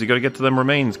kids. You gotta get to them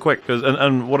remains quick.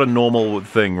 And what a normal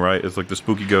thing, right? It's like the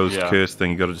spooky ghost curse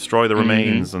thing. You gotta destroy the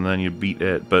remains and then you beat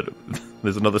it. But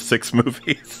there's another 6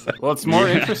 movies. Well, it's more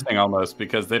interesting almost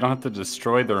because they don't have to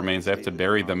destroy the remains. They have to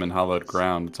bury them in hallowed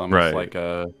ground. It's almost like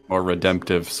a more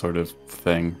redemptive sort of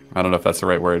thing. I don't know if that's the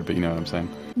right word, but you know what I'm saying.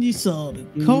 You saw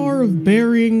the car of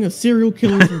burying a serial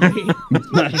killer's remains.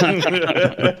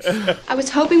 I was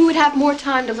hoping we'd have more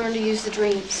time to learn to use the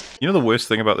dreams. You know the worst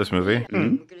thing about this movie?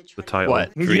 The title.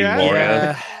 What? Dream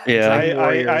Yeah.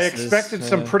 Warrior. I expected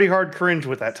some pretty hard cringe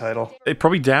with that title. It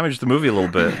probably damaged the movie a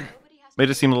little bit. Made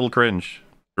it seem a little cringe.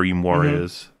 Dream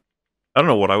Warriors. I don't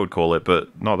know what I would call it,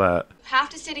 but not that. Have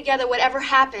to stay together whatever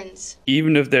happens.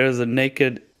 Even if there's a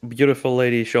naked, beautiful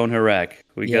lady showing her rack,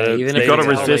 we gotta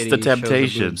resist the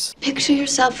temptation. Picture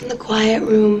yourself in the quiet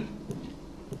room.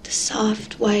 The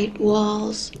soft white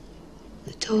walls.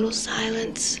 The total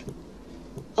silence.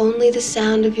 Only the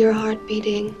sound of your heart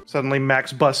beating. Suddenly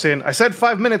Max busts in. I said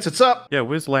 5 minutes, it's up! Yeah,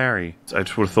 where's Larry? I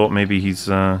just would have thought maybe he's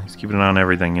keeping an eye on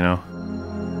everything, you know?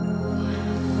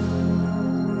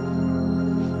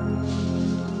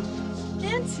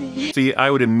 Nancy! See, I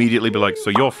would immediately be like, so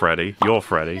you're Freddy, you're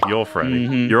Freddy, you're Freddy.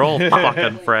 You're all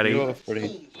fucking Freddy.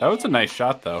 That was a nice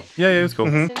shot, though. Yeah, it was cool.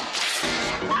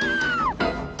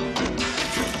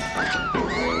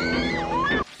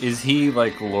 Is he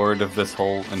like lord of this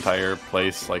whole entire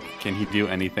place? Like, can he do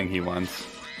anything he wants?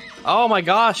 Oh my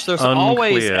gosh, there's Unclear.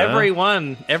 always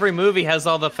every movie has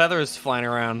all the feathers flying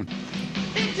around.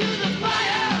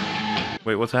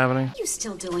 Wait, what's happening? You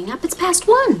still doing up? It's past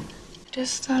 1.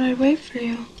 Just thought I'd wait for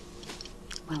you.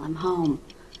 Well, I'm home.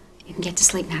 You can get to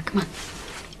sleep now. Come on.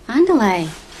 Andale.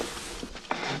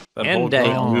 That whole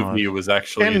great movie was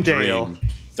actually a dream.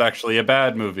 It's actually a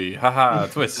bad movie. Haha,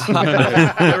 twist. You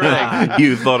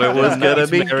thought it was gonna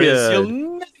be good. You'll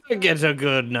never get a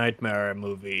good nightmare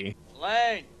movie.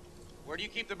 Lane, where do you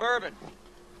keep the bourbon?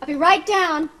 I'll be right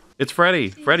down. It's Freddy.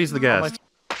 Freddy's the guest.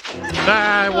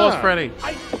 Ah, it was Freddy.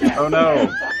 Oh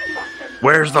no.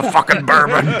 Where's the fucking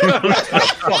bourbon?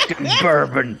 Fucking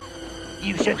bourbon.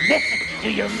 You should listen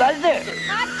to your mother.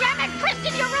 God damn it,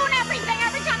 Kristen, you ruin everything.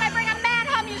 Every time I bring a man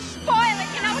home, you spoil it.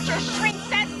 You know what your shrink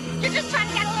says? You're just trying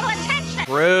to get a little attention.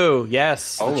 True,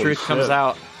 yes. The truth comes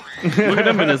out. Look at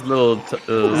him in his little.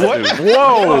 What? Suit.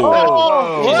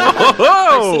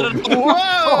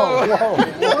 Whoa!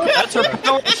 That's her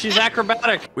power. She's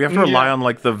acrobatic. We have to rely on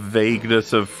like the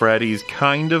vagueness of Freddy's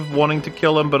kind of wanting to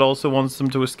kill him, but also wants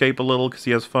them to escape a little because he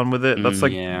has fun with it. That's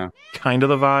like kind of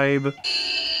the vibe.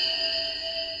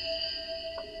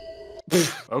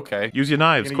 Okay. Use your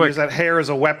knives, Gonna quick. use that hair as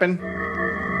a weapon.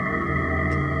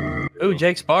 Ooh,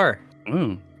 Jake's bar.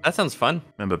 Ooh. That sounds fun.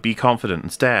 Remember, be confident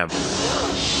and stab.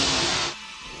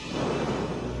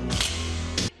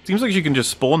 Seems like you can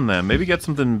just spawn them. Maybe get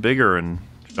something bigger and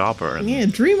sharper. And... Yeah,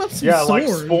 dream up some Yeah, like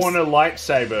swords. spawn a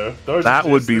lightsaber. That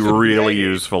would be really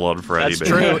useful on Freddy. That's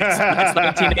true. It's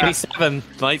 1987.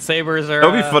 Lightsabers are.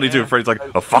 That would be funny too if Freddy's like,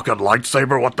 a fucking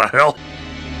lightsaber? What the hell?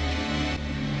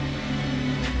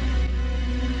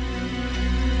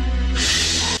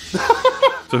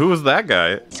 So who was that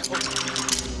guy?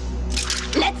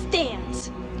 Let's dance.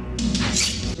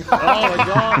 Oh my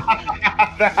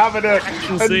god. They're having a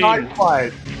night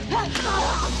fight.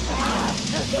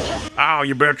 Ow,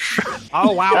 you bitch.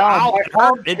 Oh wow.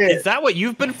 Ow. Is that what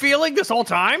you've been feeling this whole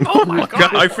time? Oh my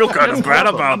god. I feel kind of bad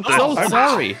about this. I'm so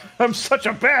sorry. I'm such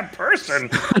a bad person.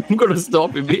 I'm gonna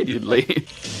stop immediately.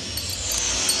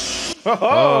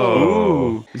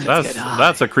 Oh,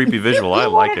 that's a creepy visual. I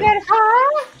like it.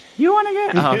 You want to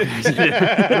get? Oh,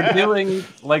 We're doing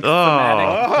like thematic.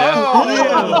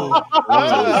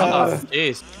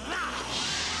 Jeez.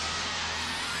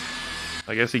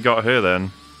 I guess he got her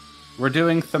then. We're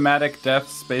doing thematic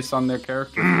deaths based on their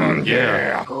character.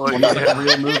 Yeah. Well, not a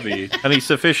real movie. And he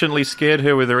sufficiently scared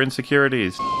her with her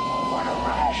insecurities.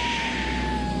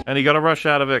 And he got a rush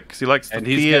out of it because he likes the And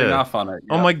he's fear. getting off on it.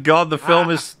 Oh my god, the film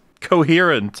is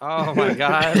coherent. Oh my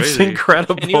god. It's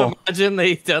incredible. Can you imagine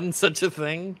they've done such a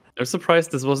thing? I'm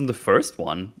surprised this wasn't the first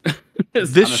one.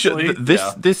 This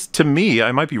to me,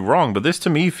 I might be wrong, but this to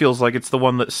me feels like it's the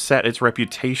one that set its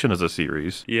reputation as a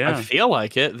series. Yeah. I feel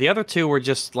like it. The other two were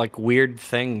just like weird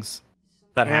things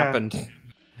that happened.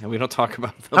 And we don't talk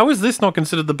about them. How is this not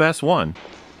considered the best one?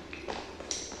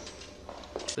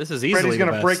 This is easily Freddy's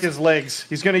gonna the best. break his legs.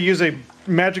 He's gonna use a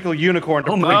magical unicorn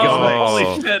to Oh break my his god. legs.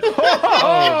 Holy shit.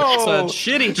 Oh, it's a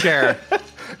shitty chair.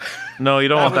 No, you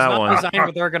don't want that That one. was not designed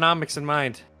with ergonomics in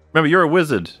mind. Remember, you're a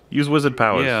wizard. Use wizard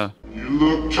powers. Yeah. You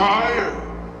look tired.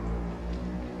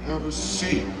 Have a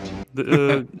seat.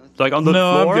 Like on the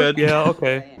No, floor? I'm good. Yeah,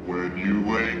 okay. When you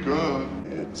wake up,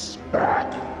 it's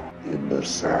back in the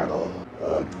saddle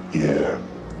again.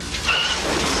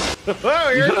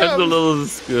 Oh, here it That's a comes. little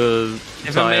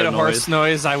If it made a horse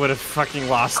noise, I would have fucking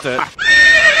lost it.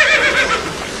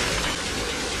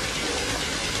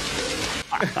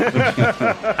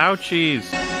 Ouchies.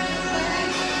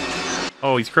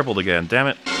 Oh, he's crippled again. Damn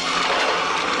it.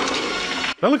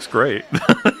 That looks great.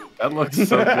 That looks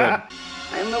so good.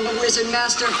 I'm the wizard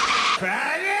master.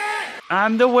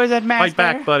 I'm the wizard master. Fight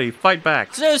back, buddy. Fight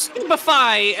back. So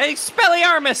stupefy,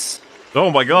 Expelliarmus. Oh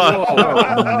my god.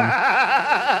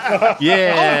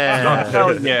 Yeah.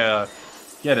 Hell yeah.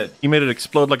 Get it. He made it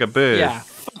explode like a bird. Yeah,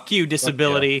 fuck you,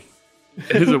 disability.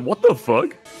 Is it what the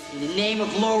fuck? In the name of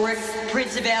Lorik,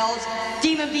 Prince of Elves,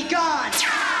 demon be gone!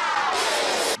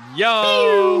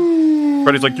 Yo!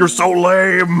 Freddy's like, you're so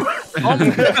lame.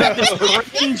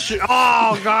 Cringe.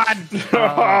 Oh god.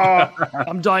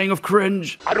 I'm dying of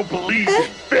cringe. I don't believe in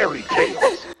fairy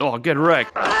tales. Oh, get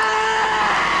wrecked.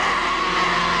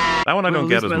 That one I don't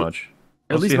get as much.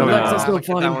 At least see how my it legs goes. are still I don't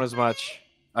get that fine. one as much.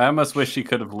 I almost wish he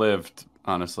could have lived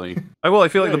honestly. I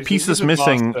feel like Yeah, the piece he's that's a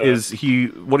missing boss, is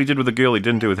what he did with the girl he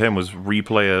didn't do with him was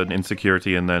replay an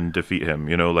insecurity and then defeat him,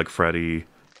 you know, like Freddie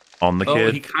on the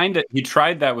kid. He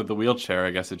tried that with the wheelchair.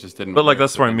 I guess it just didn't But like work,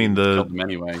 that's so what I then mean. he killed him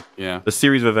anyway. Yeah. The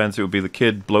series of events, it would be the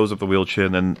kid blows up the wheelchair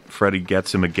and then Freddie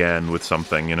gets him again with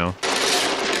something, you know.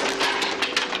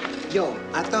 Yo,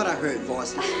 I thought I heard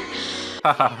voices.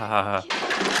 Ha ha ha.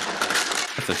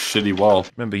 That's a shitty wall.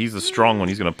 Remember, he's the strong one.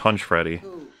 He's gonna punch Freddie.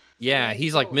 Yeah,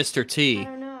 he's like Mr. T.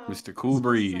 Mr. Cool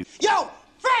Breeze. Yo,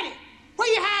 Freddie, where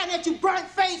you hiding at, you burnt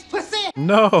face pussy?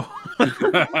 No.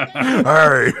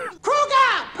 Hey.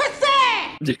 Kruger,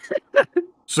 pussy!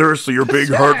 Seriously, you're being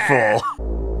hurtful.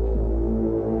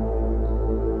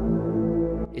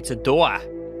 It's a door.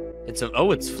 It's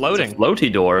floating. It's a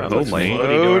floaty door. That's Oh a my.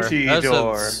 floaty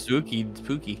door. That's a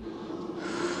spooky.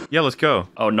 Yeah, let's go.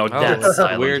 Oh no, that's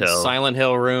Silent weird Hill. Silent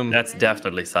Hill room. That's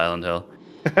definitely Silent Hill.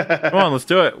 Come on, let's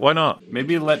do it. Why not?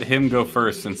 Maybe let him go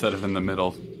first instead of in the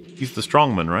middle. He's the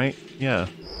strongman, right? Yeah.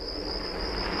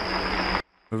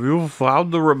 Have you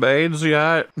found the remains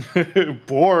yet?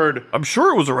 Bored. I'm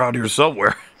sure it was around here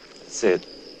somewhere. That's it.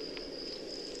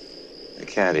 The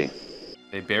caddy.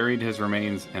 They buried his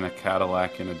remains in a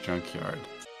Cadillac in a junkyard.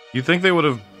 You think they would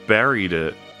have buried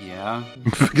it? Yeah.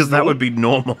 Because that would be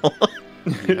normal.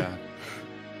 Yeah.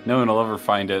 No one will ever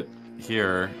find it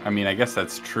here. I mean, I guess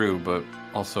that's true, but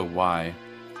also why?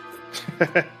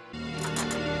 The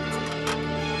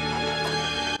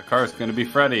car's gonna be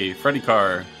Freddie. Freddie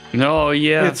car. No,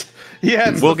 yeah. It's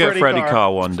we'll the get Freddie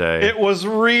car one day. It was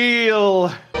real.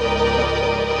 What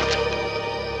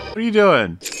are you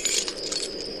doing?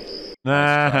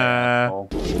 Nah. I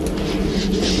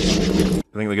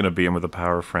think they're gonna beat him with the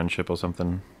power of friendship or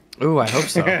something. Ooh, I hope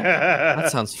so.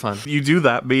 That sounds fun. You do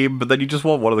that meme, but then you just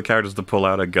want one of the characters to pull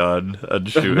out a gun and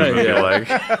shoot him and be like,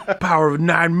 power of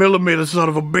 9mm, son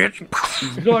of a bitch.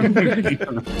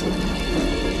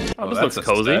 Oh, this looks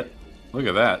cozy. Set. Look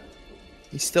at that.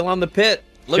 He's still on the pit.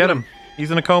 Look Get at him. He's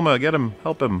in a coma. Get him.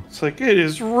 Help him. It's like, it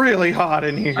is really hot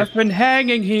in here. I've been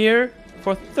hanging here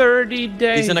for 30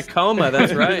 days. He's in a coma,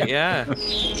 that's right, yeah.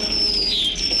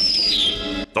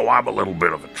 So I'm a little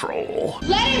bit of a troll.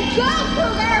 Let him go,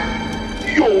 Kruger!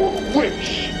 Your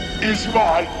wish is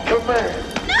my command.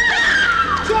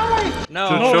 Joey! No,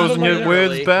 Should have chosen your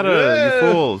words better,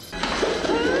 you fools.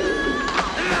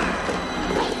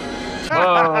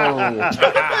 Whoa.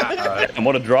 And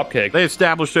what a dropkick. They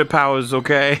established their powers,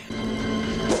 okay?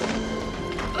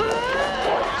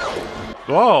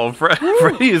 Whoa,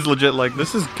 Freddie is legit like,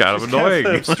 this is kind of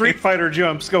annoying. Street Fighter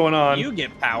jumps going on. You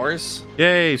get powers.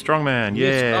 Yay, strongman.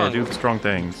 Yeah, strong. do the strong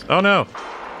things. Oh no.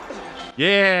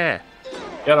 Yeah.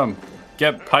 Get him.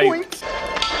 Get piped.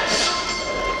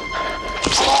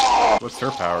 What's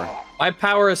her power? My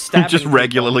power is stabbing. Just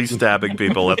regularly stabbing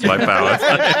people, that's my power.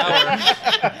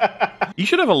 You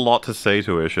should have a lot to say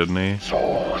to her, shouldn't he?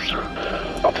 Souls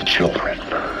of the children,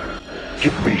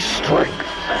 give me strength.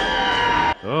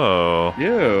 Oh.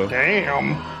 Ew.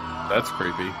 Damn. That's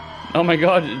creepy. Oh my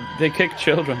god, they kick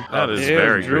children. That is Ew,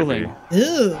 very drooling. creepy.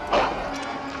 Ew.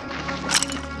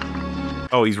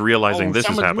 Oh, he's realizing this is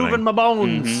someone's happening. moving my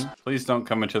bones. Please don't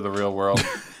come into the real world.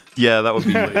 Yeah, that would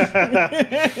be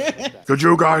Could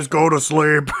you guys go to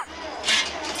sleep?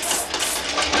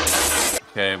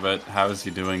 Okay, but how is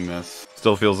he doing this?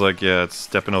 Still feels like, yeah, it's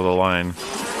stepping over the line.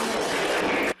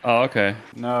 Oh, okay.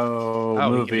 No Oh,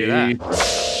 movie. we can do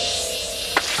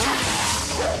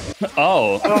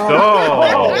Oh.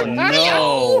 Oh,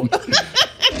 no.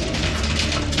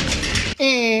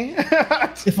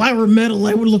 If I were metal,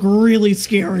 I would look really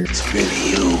scary. It's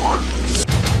really you.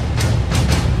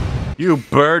 You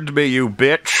burned me, you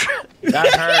bitch. That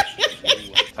hurt.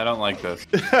 I don't like this.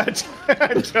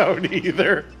 I don't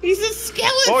either. He's a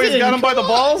skeleton. Oh, he's got him by the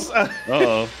balls?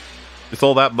 Uh-oh. It's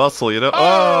all that muscle, you know?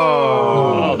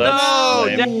 Oh,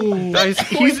 that's lame. Guys,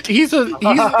 he's a He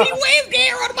waved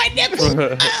air on my nipple.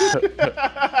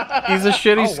 he's a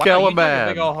shitty Oh, wow, skeleton. you dug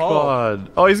a big ol' hole. God.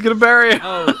 Oh, he's gonna bury him.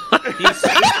 Oh, he's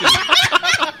spooky.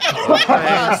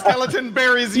 Skeleton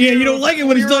buries you. Yeah, you don't like it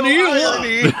when he's done to you, huh?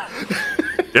 Irony.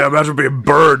 Yeah, imagine being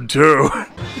burned too.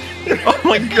 Oh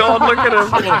my God, look at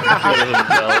him.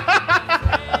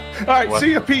 All right,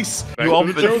 see ya, peace.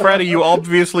 Freddie, you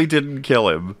obviously didn't kill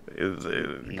him.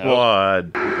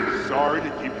 God. Sorry to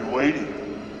keep you waiting.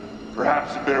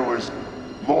 Perhaps if there was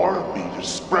more of me to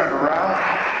spread around.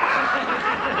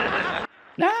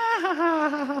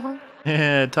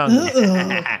 Yeah, tongue.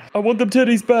 I want them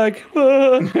titties back.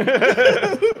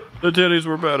 The titties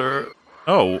were better.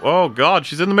 Oh God,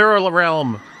 she's in the mirror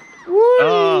realm.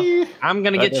 I'm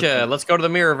gonna get you. Let's go to the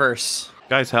Mirrorverse.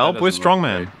 Guys, help! Where's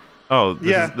Strongman? Oh,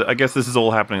 Yeah. I guess this is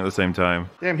all happening at the same time.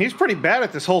 Damn, he's pretty bad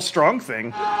at this whole strong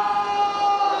thing.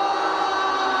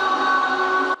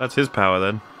 That's his power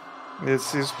then.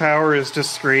 His power is to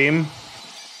scream.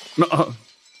 The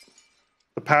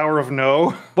power of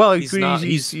no. Well, He's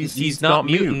not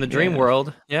mute in the dream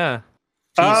world. Yeah.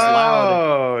 He's Oh,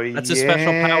 loud. That's his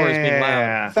special power, is being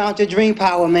loud. Found your dream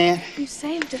power, man. You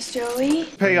saved us, Joey.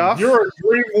 Payoff. You're a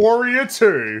dream warrior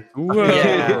too. Whoa.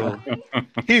 Yeah.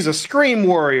 He's a scream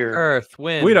warrior. Earth,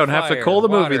 wind, We don't have to fire, call the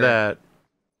movie water.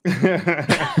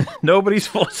 that. Nobody's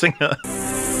forcing us.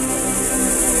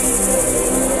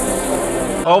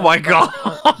 Oh my god!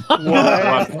 All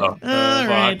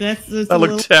right, that's That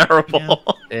looked terrible.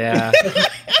 Yeah.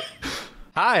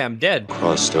 Hi, I'm dead.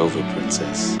 Crossed over,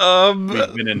 princess.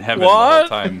 We've been in heaven the whole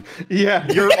time. Yeah,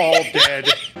 you're all dead.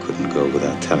 Couldn't go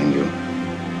without telling you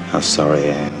how sorry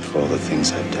I am for all the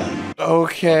things I've done.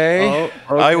 Okay.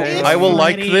 Oh, okay. I will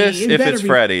like Freddie. this It if better it's be-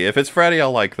 Freddie. If it's Freddie,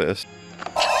 I'll like this.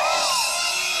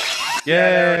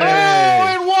 Yay!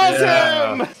 Oh, it was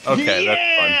him! Okay,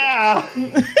 yeah!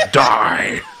 that's fun.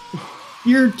 Die!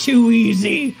 You're too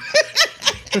easy.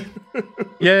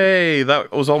 Yay!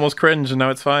 That was almost cringe, and now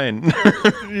it's fine.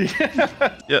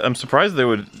 Yeah, I'm surprised they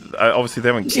would. Obviously, they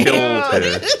haven't killed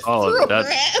her. Oh,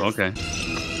 that's okay.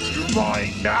 You're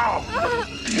mine now,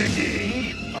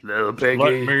 piggy. Little piggy.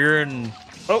 Let me in.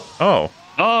 Oh.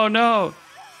 Oh no!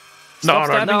 Stop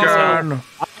Not stabbing again.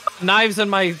 yourself. Knives in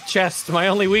my chest, my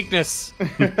only weakness.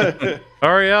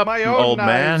 Hurry up, My own old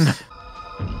knives. man.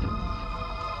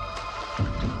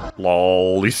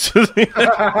 Lol. Wait,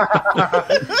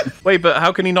 but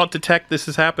how can he not detect this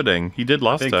is happening? He did I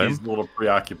last think time. he's a little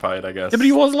preoccupied, I guess. Yeah, but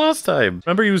he was last time.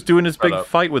 Remember, he was doing his big up.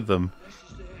 fight with them.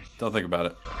 Don't think about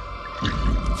it.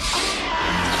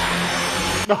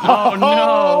 Oh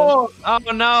no!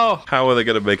 Oh no! How are they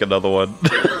going to make another one?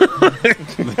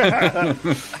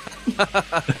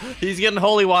 He's getting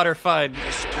holy water. Fine.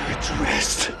 Spirit's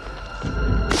rest.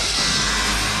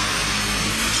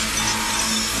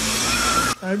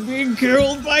 I'm being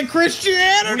killed by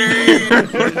Christianity.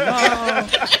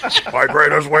 My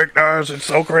greatest weakness, it's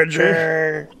so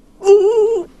cringy.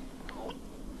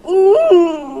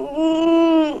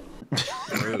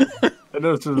 I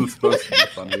know this isn't supposed to be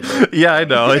funny, but Yeah, I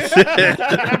know.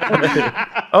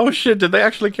 Oh shit! Did they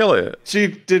actually kill it?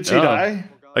 Did she die?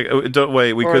 Like, don't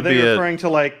wait. We Or are could they be referring at to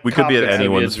like we could be at Cop Dad?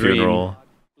 anyone's Dream. funeral.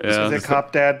 Yeah. Is it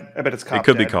Cop Dad? I bet it's Cop It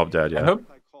could be Dad. Cop Dad. I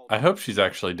Yeah. hope she's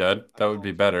actually dead. That would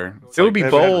be better. It's It would be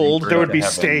bold. There would be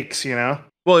Heaven. stakes, you know.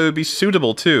 Well, it would be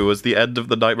suitable too as the end of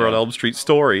the Nightmare on Elm Street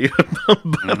story, but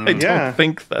I don't Yeah.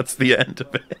 think that's the end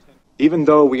of it. Even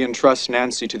though we entrust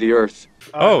Nancy to the earth.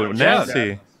 Oh,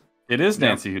 Nancy. It is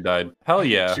Nancy who died. Hell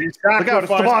yeah. She Look out, it's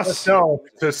the sacrificed boss. herself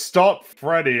to stop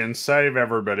Freddie and save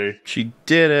everybody. She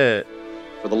did it.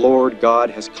 For the Lord God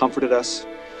has comforted us,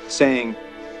 saying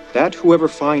that whoever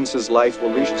finds his life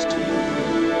will reach us to you.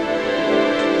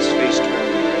 His face turned.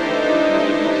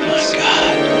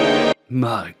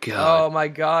 My God. Oh my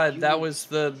God! That was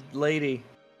the lady.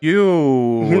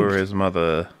 You were his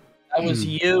mother. That was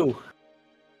you.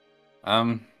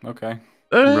 Okay.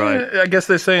 Right. I guess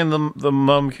they're saying the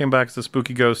mum came back as a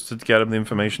spooky ghost to get him the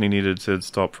information he needed to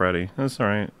stop Freddy. That's all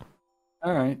right.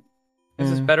 All right. Is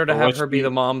this better to But have what's her be the-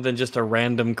 the mom than just a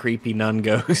random creepy nun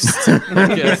ghost?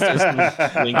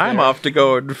 I'm off to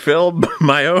go and film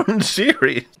my own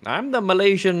series. I'm the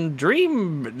Malaysian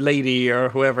dream lady or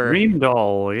whoever. Dream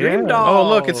doll. Yeah. Dream doll. Oh,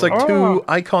 look, it's like two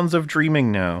icons of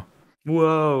dreaming now.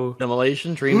 Whoa. The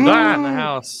Malaysian dream doll in the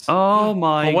house. Oh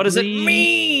my. Well, what does it green-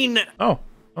 mean? Oh,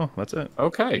 that's it.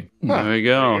 Okay. There we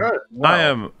go. I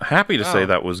am happy to say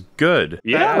that was good.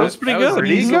 Yeah, that was pretty That good.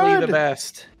 was easily the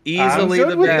best. Easily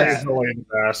the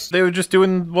best. They were just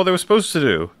doing what they were supposed to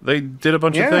do. They did a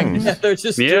bunch of things. Yeah, they're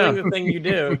just doing the thing you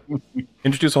do.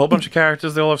 Introduce a whole bunch of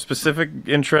characters. They all have specific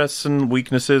interests and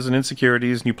weaknesses and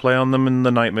insecurities, and you play on them in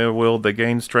the nightmare world. They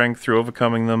gain strength through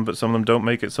overcoming them, but some of them don't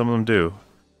make it, some of them do.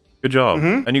 Good job.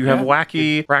 And you have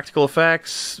wacky practical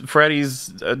effects.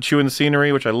 Freddy's chewing the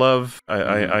scenery, which I love.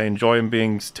 I enjoy him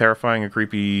being terrifying and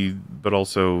creepy, but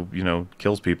also,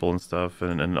 kills people and stuff,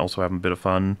 and also having a bit of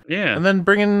fun. Yeah. And then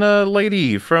bringing a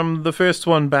lady from the first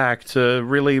one back to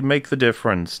really make the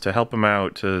difference, to help him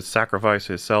out, to sacrifice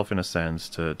herself in a sense,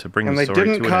 to bring And the they story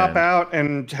didn't to an cop end. out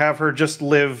and have her just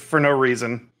live for no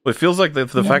reason. It feels like the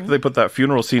fact that they put that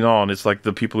funeral scene on, it's like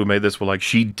the people who made this were like,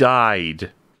 she died.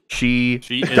 She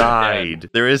is died.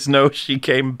 There is no she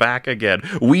came back again.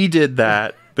 We did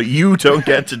that, but you don't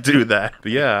get to do that.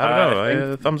 But yeah, I don't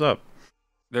know. Thumbs up.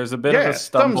 There's a bit of a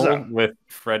stumble with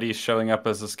Freddie showing up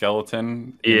as a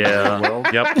skeleton. Yeah.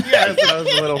 Yep. Yeah, that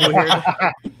was a little weird.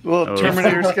 Little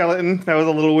Terminator skeleton. That was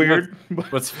a little weird.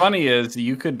 What's funny is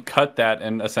you could cut that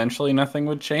and essentially nothing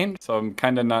would change. So I'm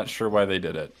kind of not sure why they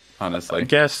did it, honestly. I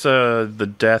guess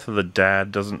the death of the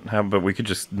dad doesn't have, but we could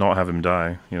just not have him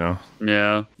die, you know?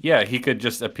 Yeah. Yeah, he could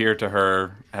just appear to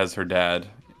her as her dad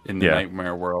in the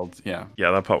nightmare world. Yeah. Yeah,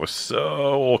 that part was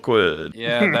so awkward.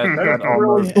 Yeah, that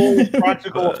really cool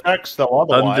practical effects though.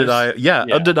 Otherwise,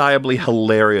 undeniably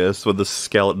hilarious when the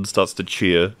skeleton starts to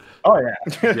cheer. Oh yeah.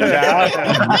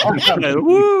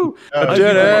 Woo! I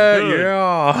did it!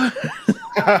 Yeah.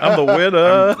 I'm the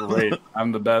winner. I'm great.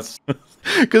 I'm the best.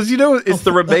 Because it's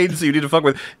the remains that you need to fuck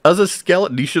with. As a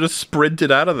skeleton, you should have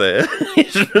sprinted out of there. You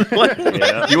should have been like,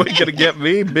 you ain't gonna get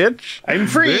me, bitch. I'm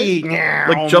free.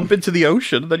 Like jump into the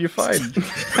ocean, then you're fine.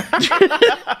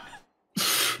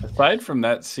 Aside from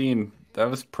that scene,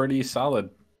 that was pretty solid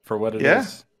for what it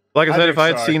is. Like I said, if I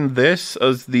had seen this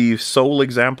as the sole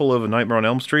example of a Nightmare on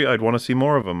Elm Street, I'd want to see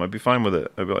more of them. I'd be fine with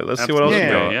it. I'd be like, let's see what else we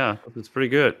got. Yeah, it's pretty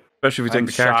good. Especially if we take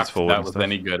the characters forward. That was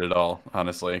any good at all,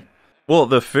 honestly. Well,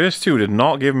 the first two did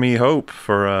not give me hope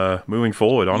for moving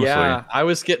forward, honestly. Yeah, I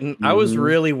was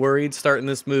really worried starting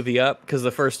this movie up because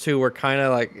the first two were kind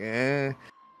of like, eh.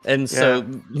 And so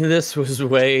this was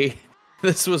way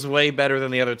better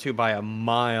than the other two by a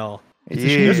mile. It's a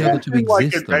shame the other two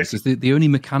exist, though, because the only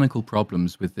mechanical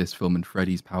problems with this film and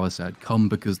Freddy's power set come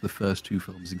because the first two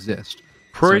films exist.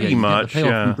 Pretty much, the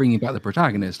payoff from bringing back the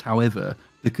protagonist. However,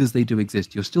 because they do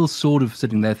exist, you're still sort of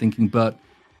sitting there thinking, but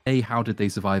A, how did they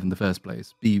survive in the first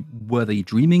place? B, were they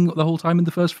dreaming the whole time in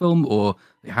the first film? Or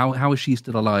how is she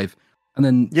still alive? And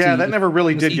then that never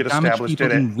really did get established,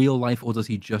 did it? In real life, or does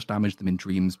he just damage them in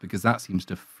dreams? Because that seems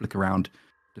to flick around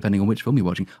depending on which film you're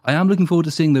watching. I am looking forward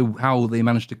to seeing how they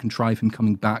managed to contrive him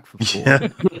coming back for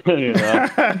 4.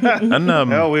 And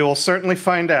we will certainly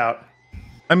find out.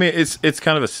 I mean, it's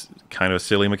kind of a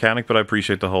silly mechanic, but I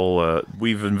appreciate the whole.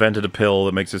 We've invented a pill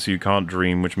that makes it so you can't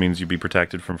dream, which means you'd be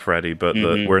protected from Freddy. But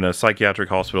we're in a psychiatric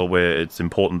hospital where it's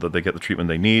important that they get the treatment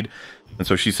they need, and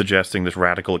so she's suggesting this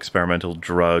radical experimental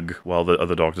drug, while the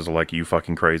other doctors are like, "You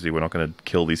fucking crazy! We're not going to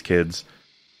kill these kids."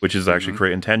 Which is actually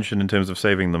creating tension in terms of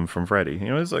saving them from Freddy.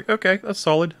 It's like, okay, that's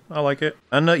solid. I like it.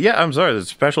 And I'm sorry, the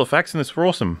special effects in this were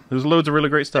awesome. There's loads of really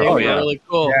great stuff. Oh, yeah. Really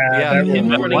cool. Yeah, him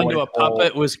turning into a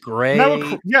puppet was great.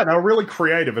 They were really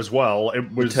creative as well.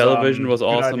 It was the television was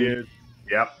awesome.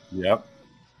 Yep.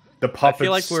 The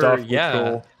puppet stuff was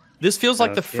cool. This feels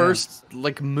like the first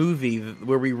movie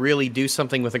where we really do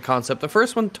something with a concept. The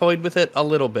first one toyed with it a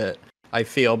little bit, I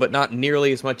feel, but not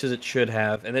nearly as much as it should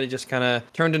have. And then it just kind of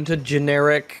turned into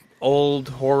generic, old,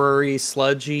 horror-y,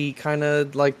 sludgy, kind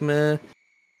of like meh.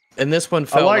 And this one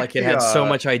felt like it had so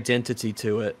much identity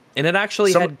to it. And it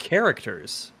actually had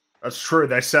characters. That's true.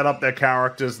 They set up their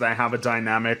characters. They have a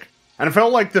dynamic. And it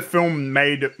felt like the film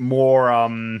made more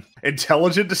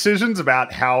intelligent decisions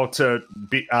about how to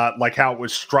be, how it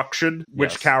was structured,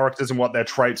 which characters and what their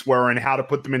traits were, and how to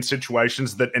put them in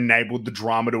situations that enabled the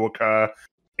drama to occur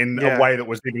in a way that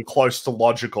was even close to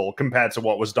logical compared to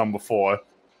what was done before.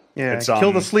 Yeah,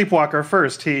 kill the sleepwalker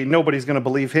first. Nobody's going to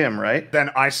believe him, right? Then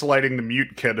isolating the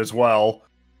mute kid as well,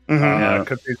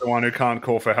 because he's the one who can't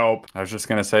call for help. I was just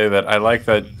going to say that I like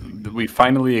that we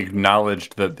finally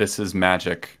acknowledged that this is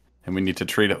magic, and we need to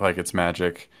treat it like it's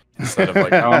magic. Instead of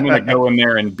like, I'm going to go in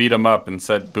there and beat them up and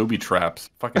set booby traps.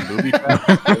 Fucking booby traps.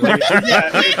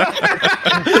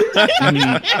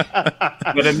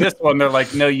 But in this one, they're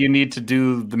like, no, you need to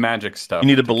do the magic stuff. You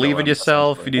need to believe in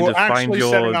yourself. You need to find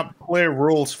your... setting up clear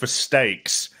rules for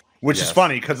stakes, which is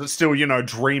funny because it's still,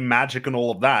 dream magic and all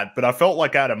of that. But I felt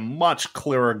like I had a much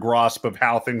clearer grasp of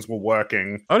how things were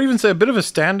working. I would even say a bit of a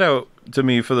standout to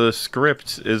me for the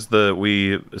script is that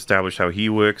we established how he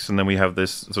works, and then we have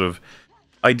this sort of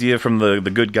idea from the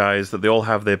good guys that they all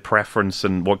have their preference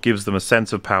and what gives them a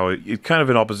sense of power, kind of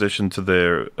in opposition to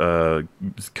their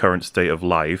current state of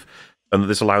life, and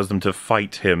this allows them to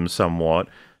fight him somewhat.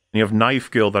 And you have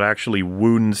Knife Girl that actually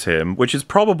wounds him, which is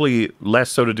probably less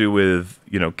so to do with,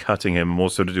 cutting him, more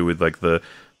so to do with, the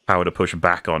power to push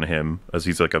back on him, as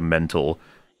he's like a mental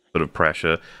sort of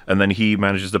pressure. And then he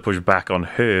manages to push back on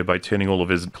her by turning all of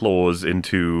his claws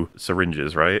into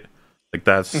syringes, right?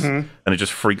 That's, and it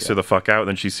just freaks her the fuck out. And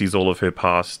then she sees all of her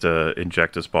past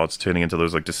injector spots turning into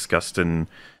those disgusting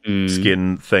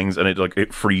skin things, and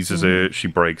it freezes her. She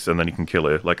breaks, and then you can kill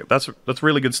her. That's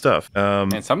really good stuff.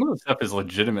 And some of the stuff is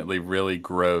legitimately really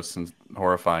gross and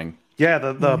horrifying. Yeah,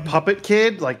 the puppet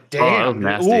kid, damn,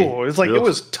 nasty. Ooh, it's it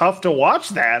was tough to watch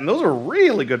that, and those are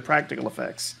really good practical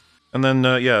effects. And then,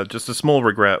 just a small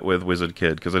regret with Wizard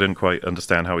Kid, because I didn't quite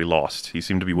understand how he lost. He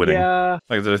seemed to be winning. Yeah.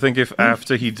 Like, I think if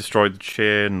after he destroyed the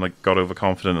chair and like got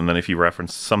overconfident, and then if he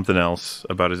referenced something else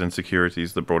about his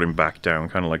insecurities that brought him back down,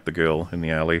 kind of like the girl in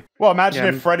the alley. Well, imagine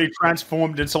if Freddie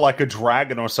transformed into like a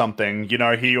dragon or something. You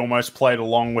know, he almost played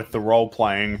along with the role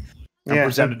playing and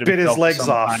presented bit his himself legs as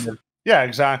some off. kind of- Yeah,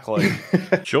 exactly.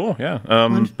 Sure, yeah.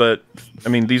 But, I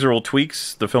mean, these are all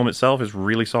tweaks. The film itself is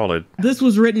really solid. This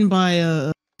was written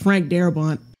by Frank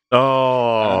Darabont.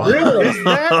 Oh. Really? Is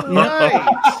that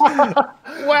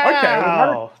right?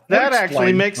 Wow. Okay, that actually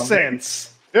explains makes something.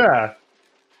 sense. Yeah.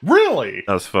 Really?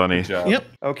 That's funny. Yep.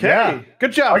 Okay. Yeah.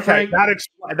 Good job, Okay, Frank.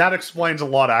 that explains a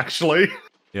lot, actually.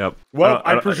 Yep. Well,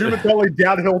 I presume it's only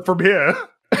downhill from here.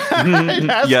 It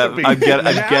has Yeah, to be. I'm getting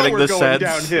Now we're the going sense.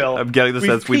 downhill. I'm getting the We've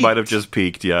sense we might have peaked. just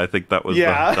peaked. Yeah, I think that was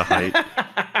Yeah. the height.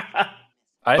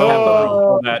 I have a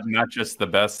for that not just the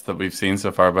best that we've seen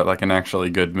so far, but like an actually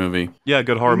good movie. Yeah,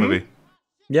 good horror movie.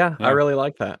 Yeah, I really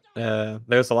like that.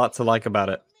 There's a lot to like about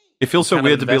it. It feels so Kind of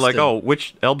weird to be like, invested. oh,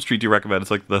 which Elm Street do you recommend? It's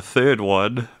like the third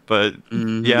one, but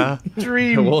yeah.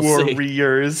 Dream We'll see.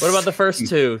 Warriors. What about the first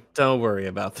two? Don't worry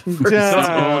about the first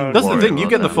Don't That's the worry thing. You about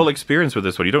get the that. full experience with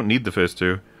this one. You don't need the first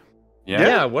two.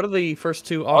 Yeah. What are the first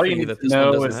two All offer you you need that to this one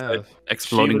know doesn't is have? that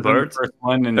Exploding she was in the birds? first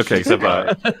one and Okay, she except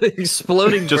survived.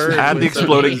 Exploding Just birds. add the was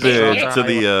exploding bird amazing.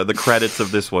 to the credits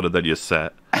of this one, and then you're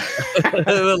set.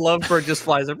 The lovebird just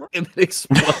flies over and it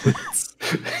explodes.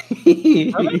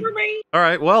 Remember me? All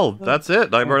right, well, that's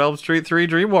it. Nightmare on Elm Street 3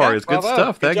 Dream Warriors. Good bravo.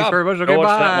 stuff. Good Thank you job. very much. Go Okay, watch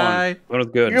that bye. one. That was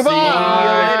good.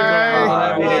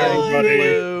 Goodbye. See you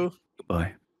later.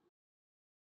 Bye. Bye.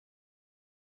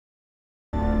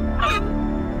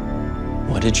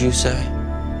 What did you say?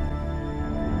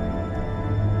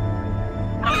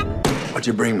 What'd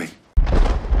you bring me?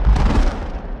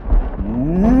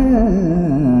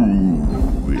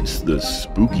 It's the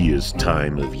spookiest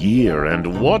time of year,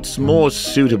 and what's more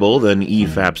suitable than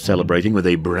EFAP celebrating with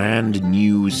a brand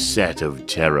new set of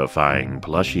terrifying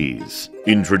plushies?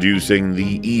 Introducing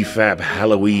the EFAP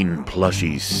Halloween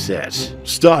plushie set,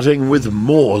 starting with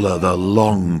Mauler the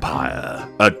Longpire,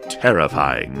 a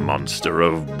terrifying monster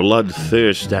of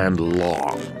bloodthirst and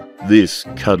long. This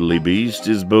cuddly beast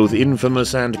is both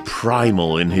infamous and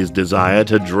primal in his desire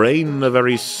to drain the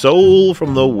very soul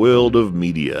from the world of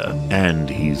media, and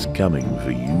he's coming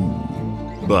for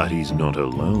you. But he's not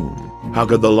alone. How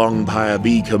could the Longpire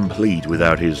be complete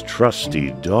without his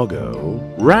trusty doggo?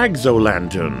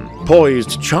 Rags-o-Lantern.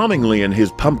 Poised charmingly in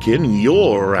his pumpkin,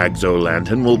 your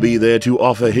Rags-o-Lantern will be there to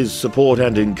offer his support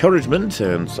and encouragement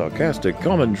and sarcastic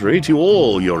commentary to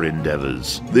all your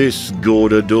endeavors. This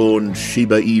gourd-adorned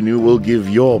Shiba Inu will give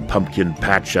your pumpkin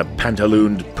patch a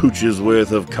pantalooned pooch's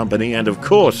worth of company, and of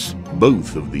course,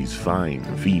 both of these fine,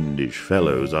 fiendish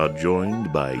fellows are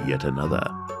joined by yet another.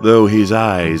 Though his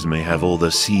eyes may have all the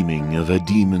seeming of a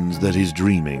demon's that is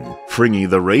dreaming, Fringy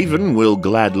the Raven will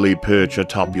gladly perch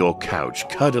atop your couch,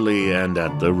 cuddly and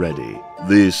at the ready.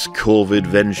 This corvid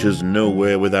ventures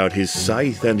nowhere without his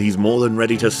scythe, and he's more than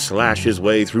ready to slash his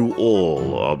way through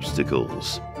all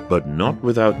obstacles. But not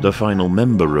without the final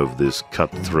member of this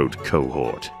cutthroat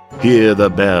cohort. Hear the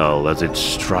bell as it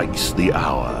strikes the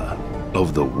hour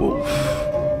of the wolf.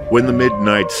 When the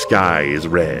midnight sky is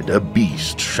red, a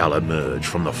beast shall emerge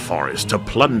from the forest to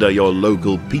plunder your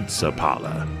local pizza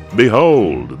parlor.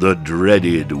 Behold, the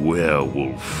dreaded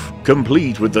werewolf,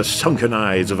 complete with the sunken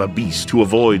eyes of a beast who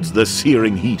avoids the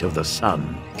searing heat of the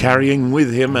sun, carrying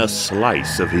with him a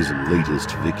slice of his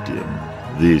latest victim.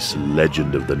 This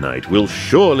legend of the night will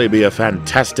surely be a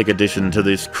fantastic addition to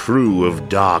this crew of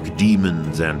dark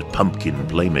demons and pumpkin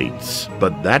playmates.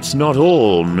 But that's not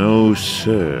all, no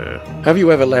sir. Have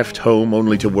you ever left home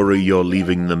only to worry you're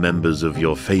leaving the members of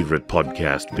your favorite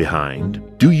podcast behind?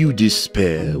 Do you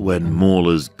despair when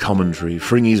Mauler's commentary,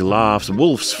 Fringy's laughs,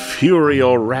 Wolf's fury,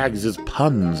 or Rags's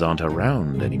puns aren't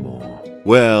around anymore?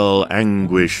 Well,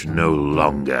 anguish no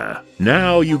longer.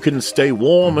 Now you can stay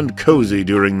warm and cozy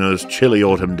during those chilly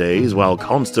autumn days while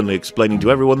constantly explaining to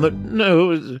everyone that,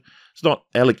 no, it's not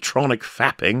electronic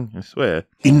fapping, I swear.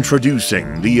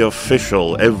 Introducing the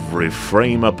official Every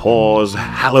Frame a Pause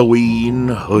Halloween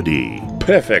hoodie.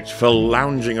 Perfect for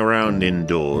lounging around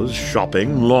indoors,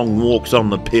 shopping, long walks on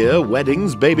the pier,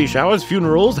 weddings, baby showers,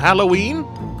 funerals, Halloween.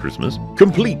 Christmas,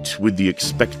 complete with the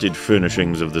expected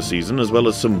furnishings of the season as well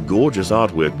as some gorgeous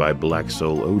artwork by Black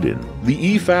Soul Odin.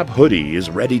 The EFAP hoodie is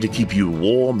ready to keep you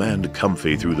warm and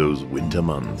comfy through those winter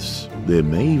months. There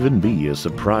may even be a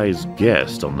surprise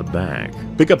guest on the back.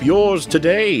 Pick up yours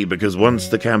today, because once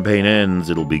the campaign ends,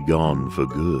 it'll be gone for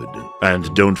good.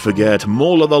 And don't forget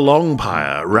Mola the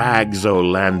Longpire, Rags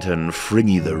O'Lantern,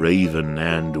 Fringy the Raven,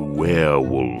 and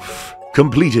Werewolf,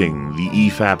 completing the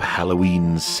EFAP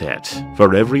Halloween set.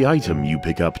 For every item you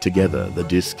pick up together, the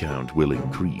discount will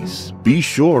increase. Be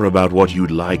sure about what you'd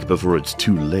like before it's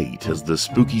too late, as the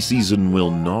spooky season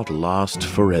will not last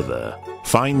forever.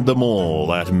 Find them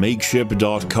all at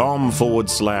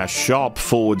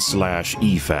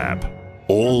makeship.com/shop/EFAP.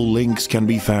 All links can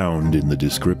be found in the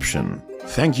description.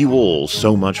 Thank you all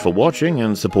so much for watching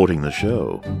and supporting the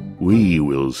show. We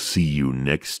will see you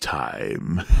next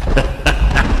time.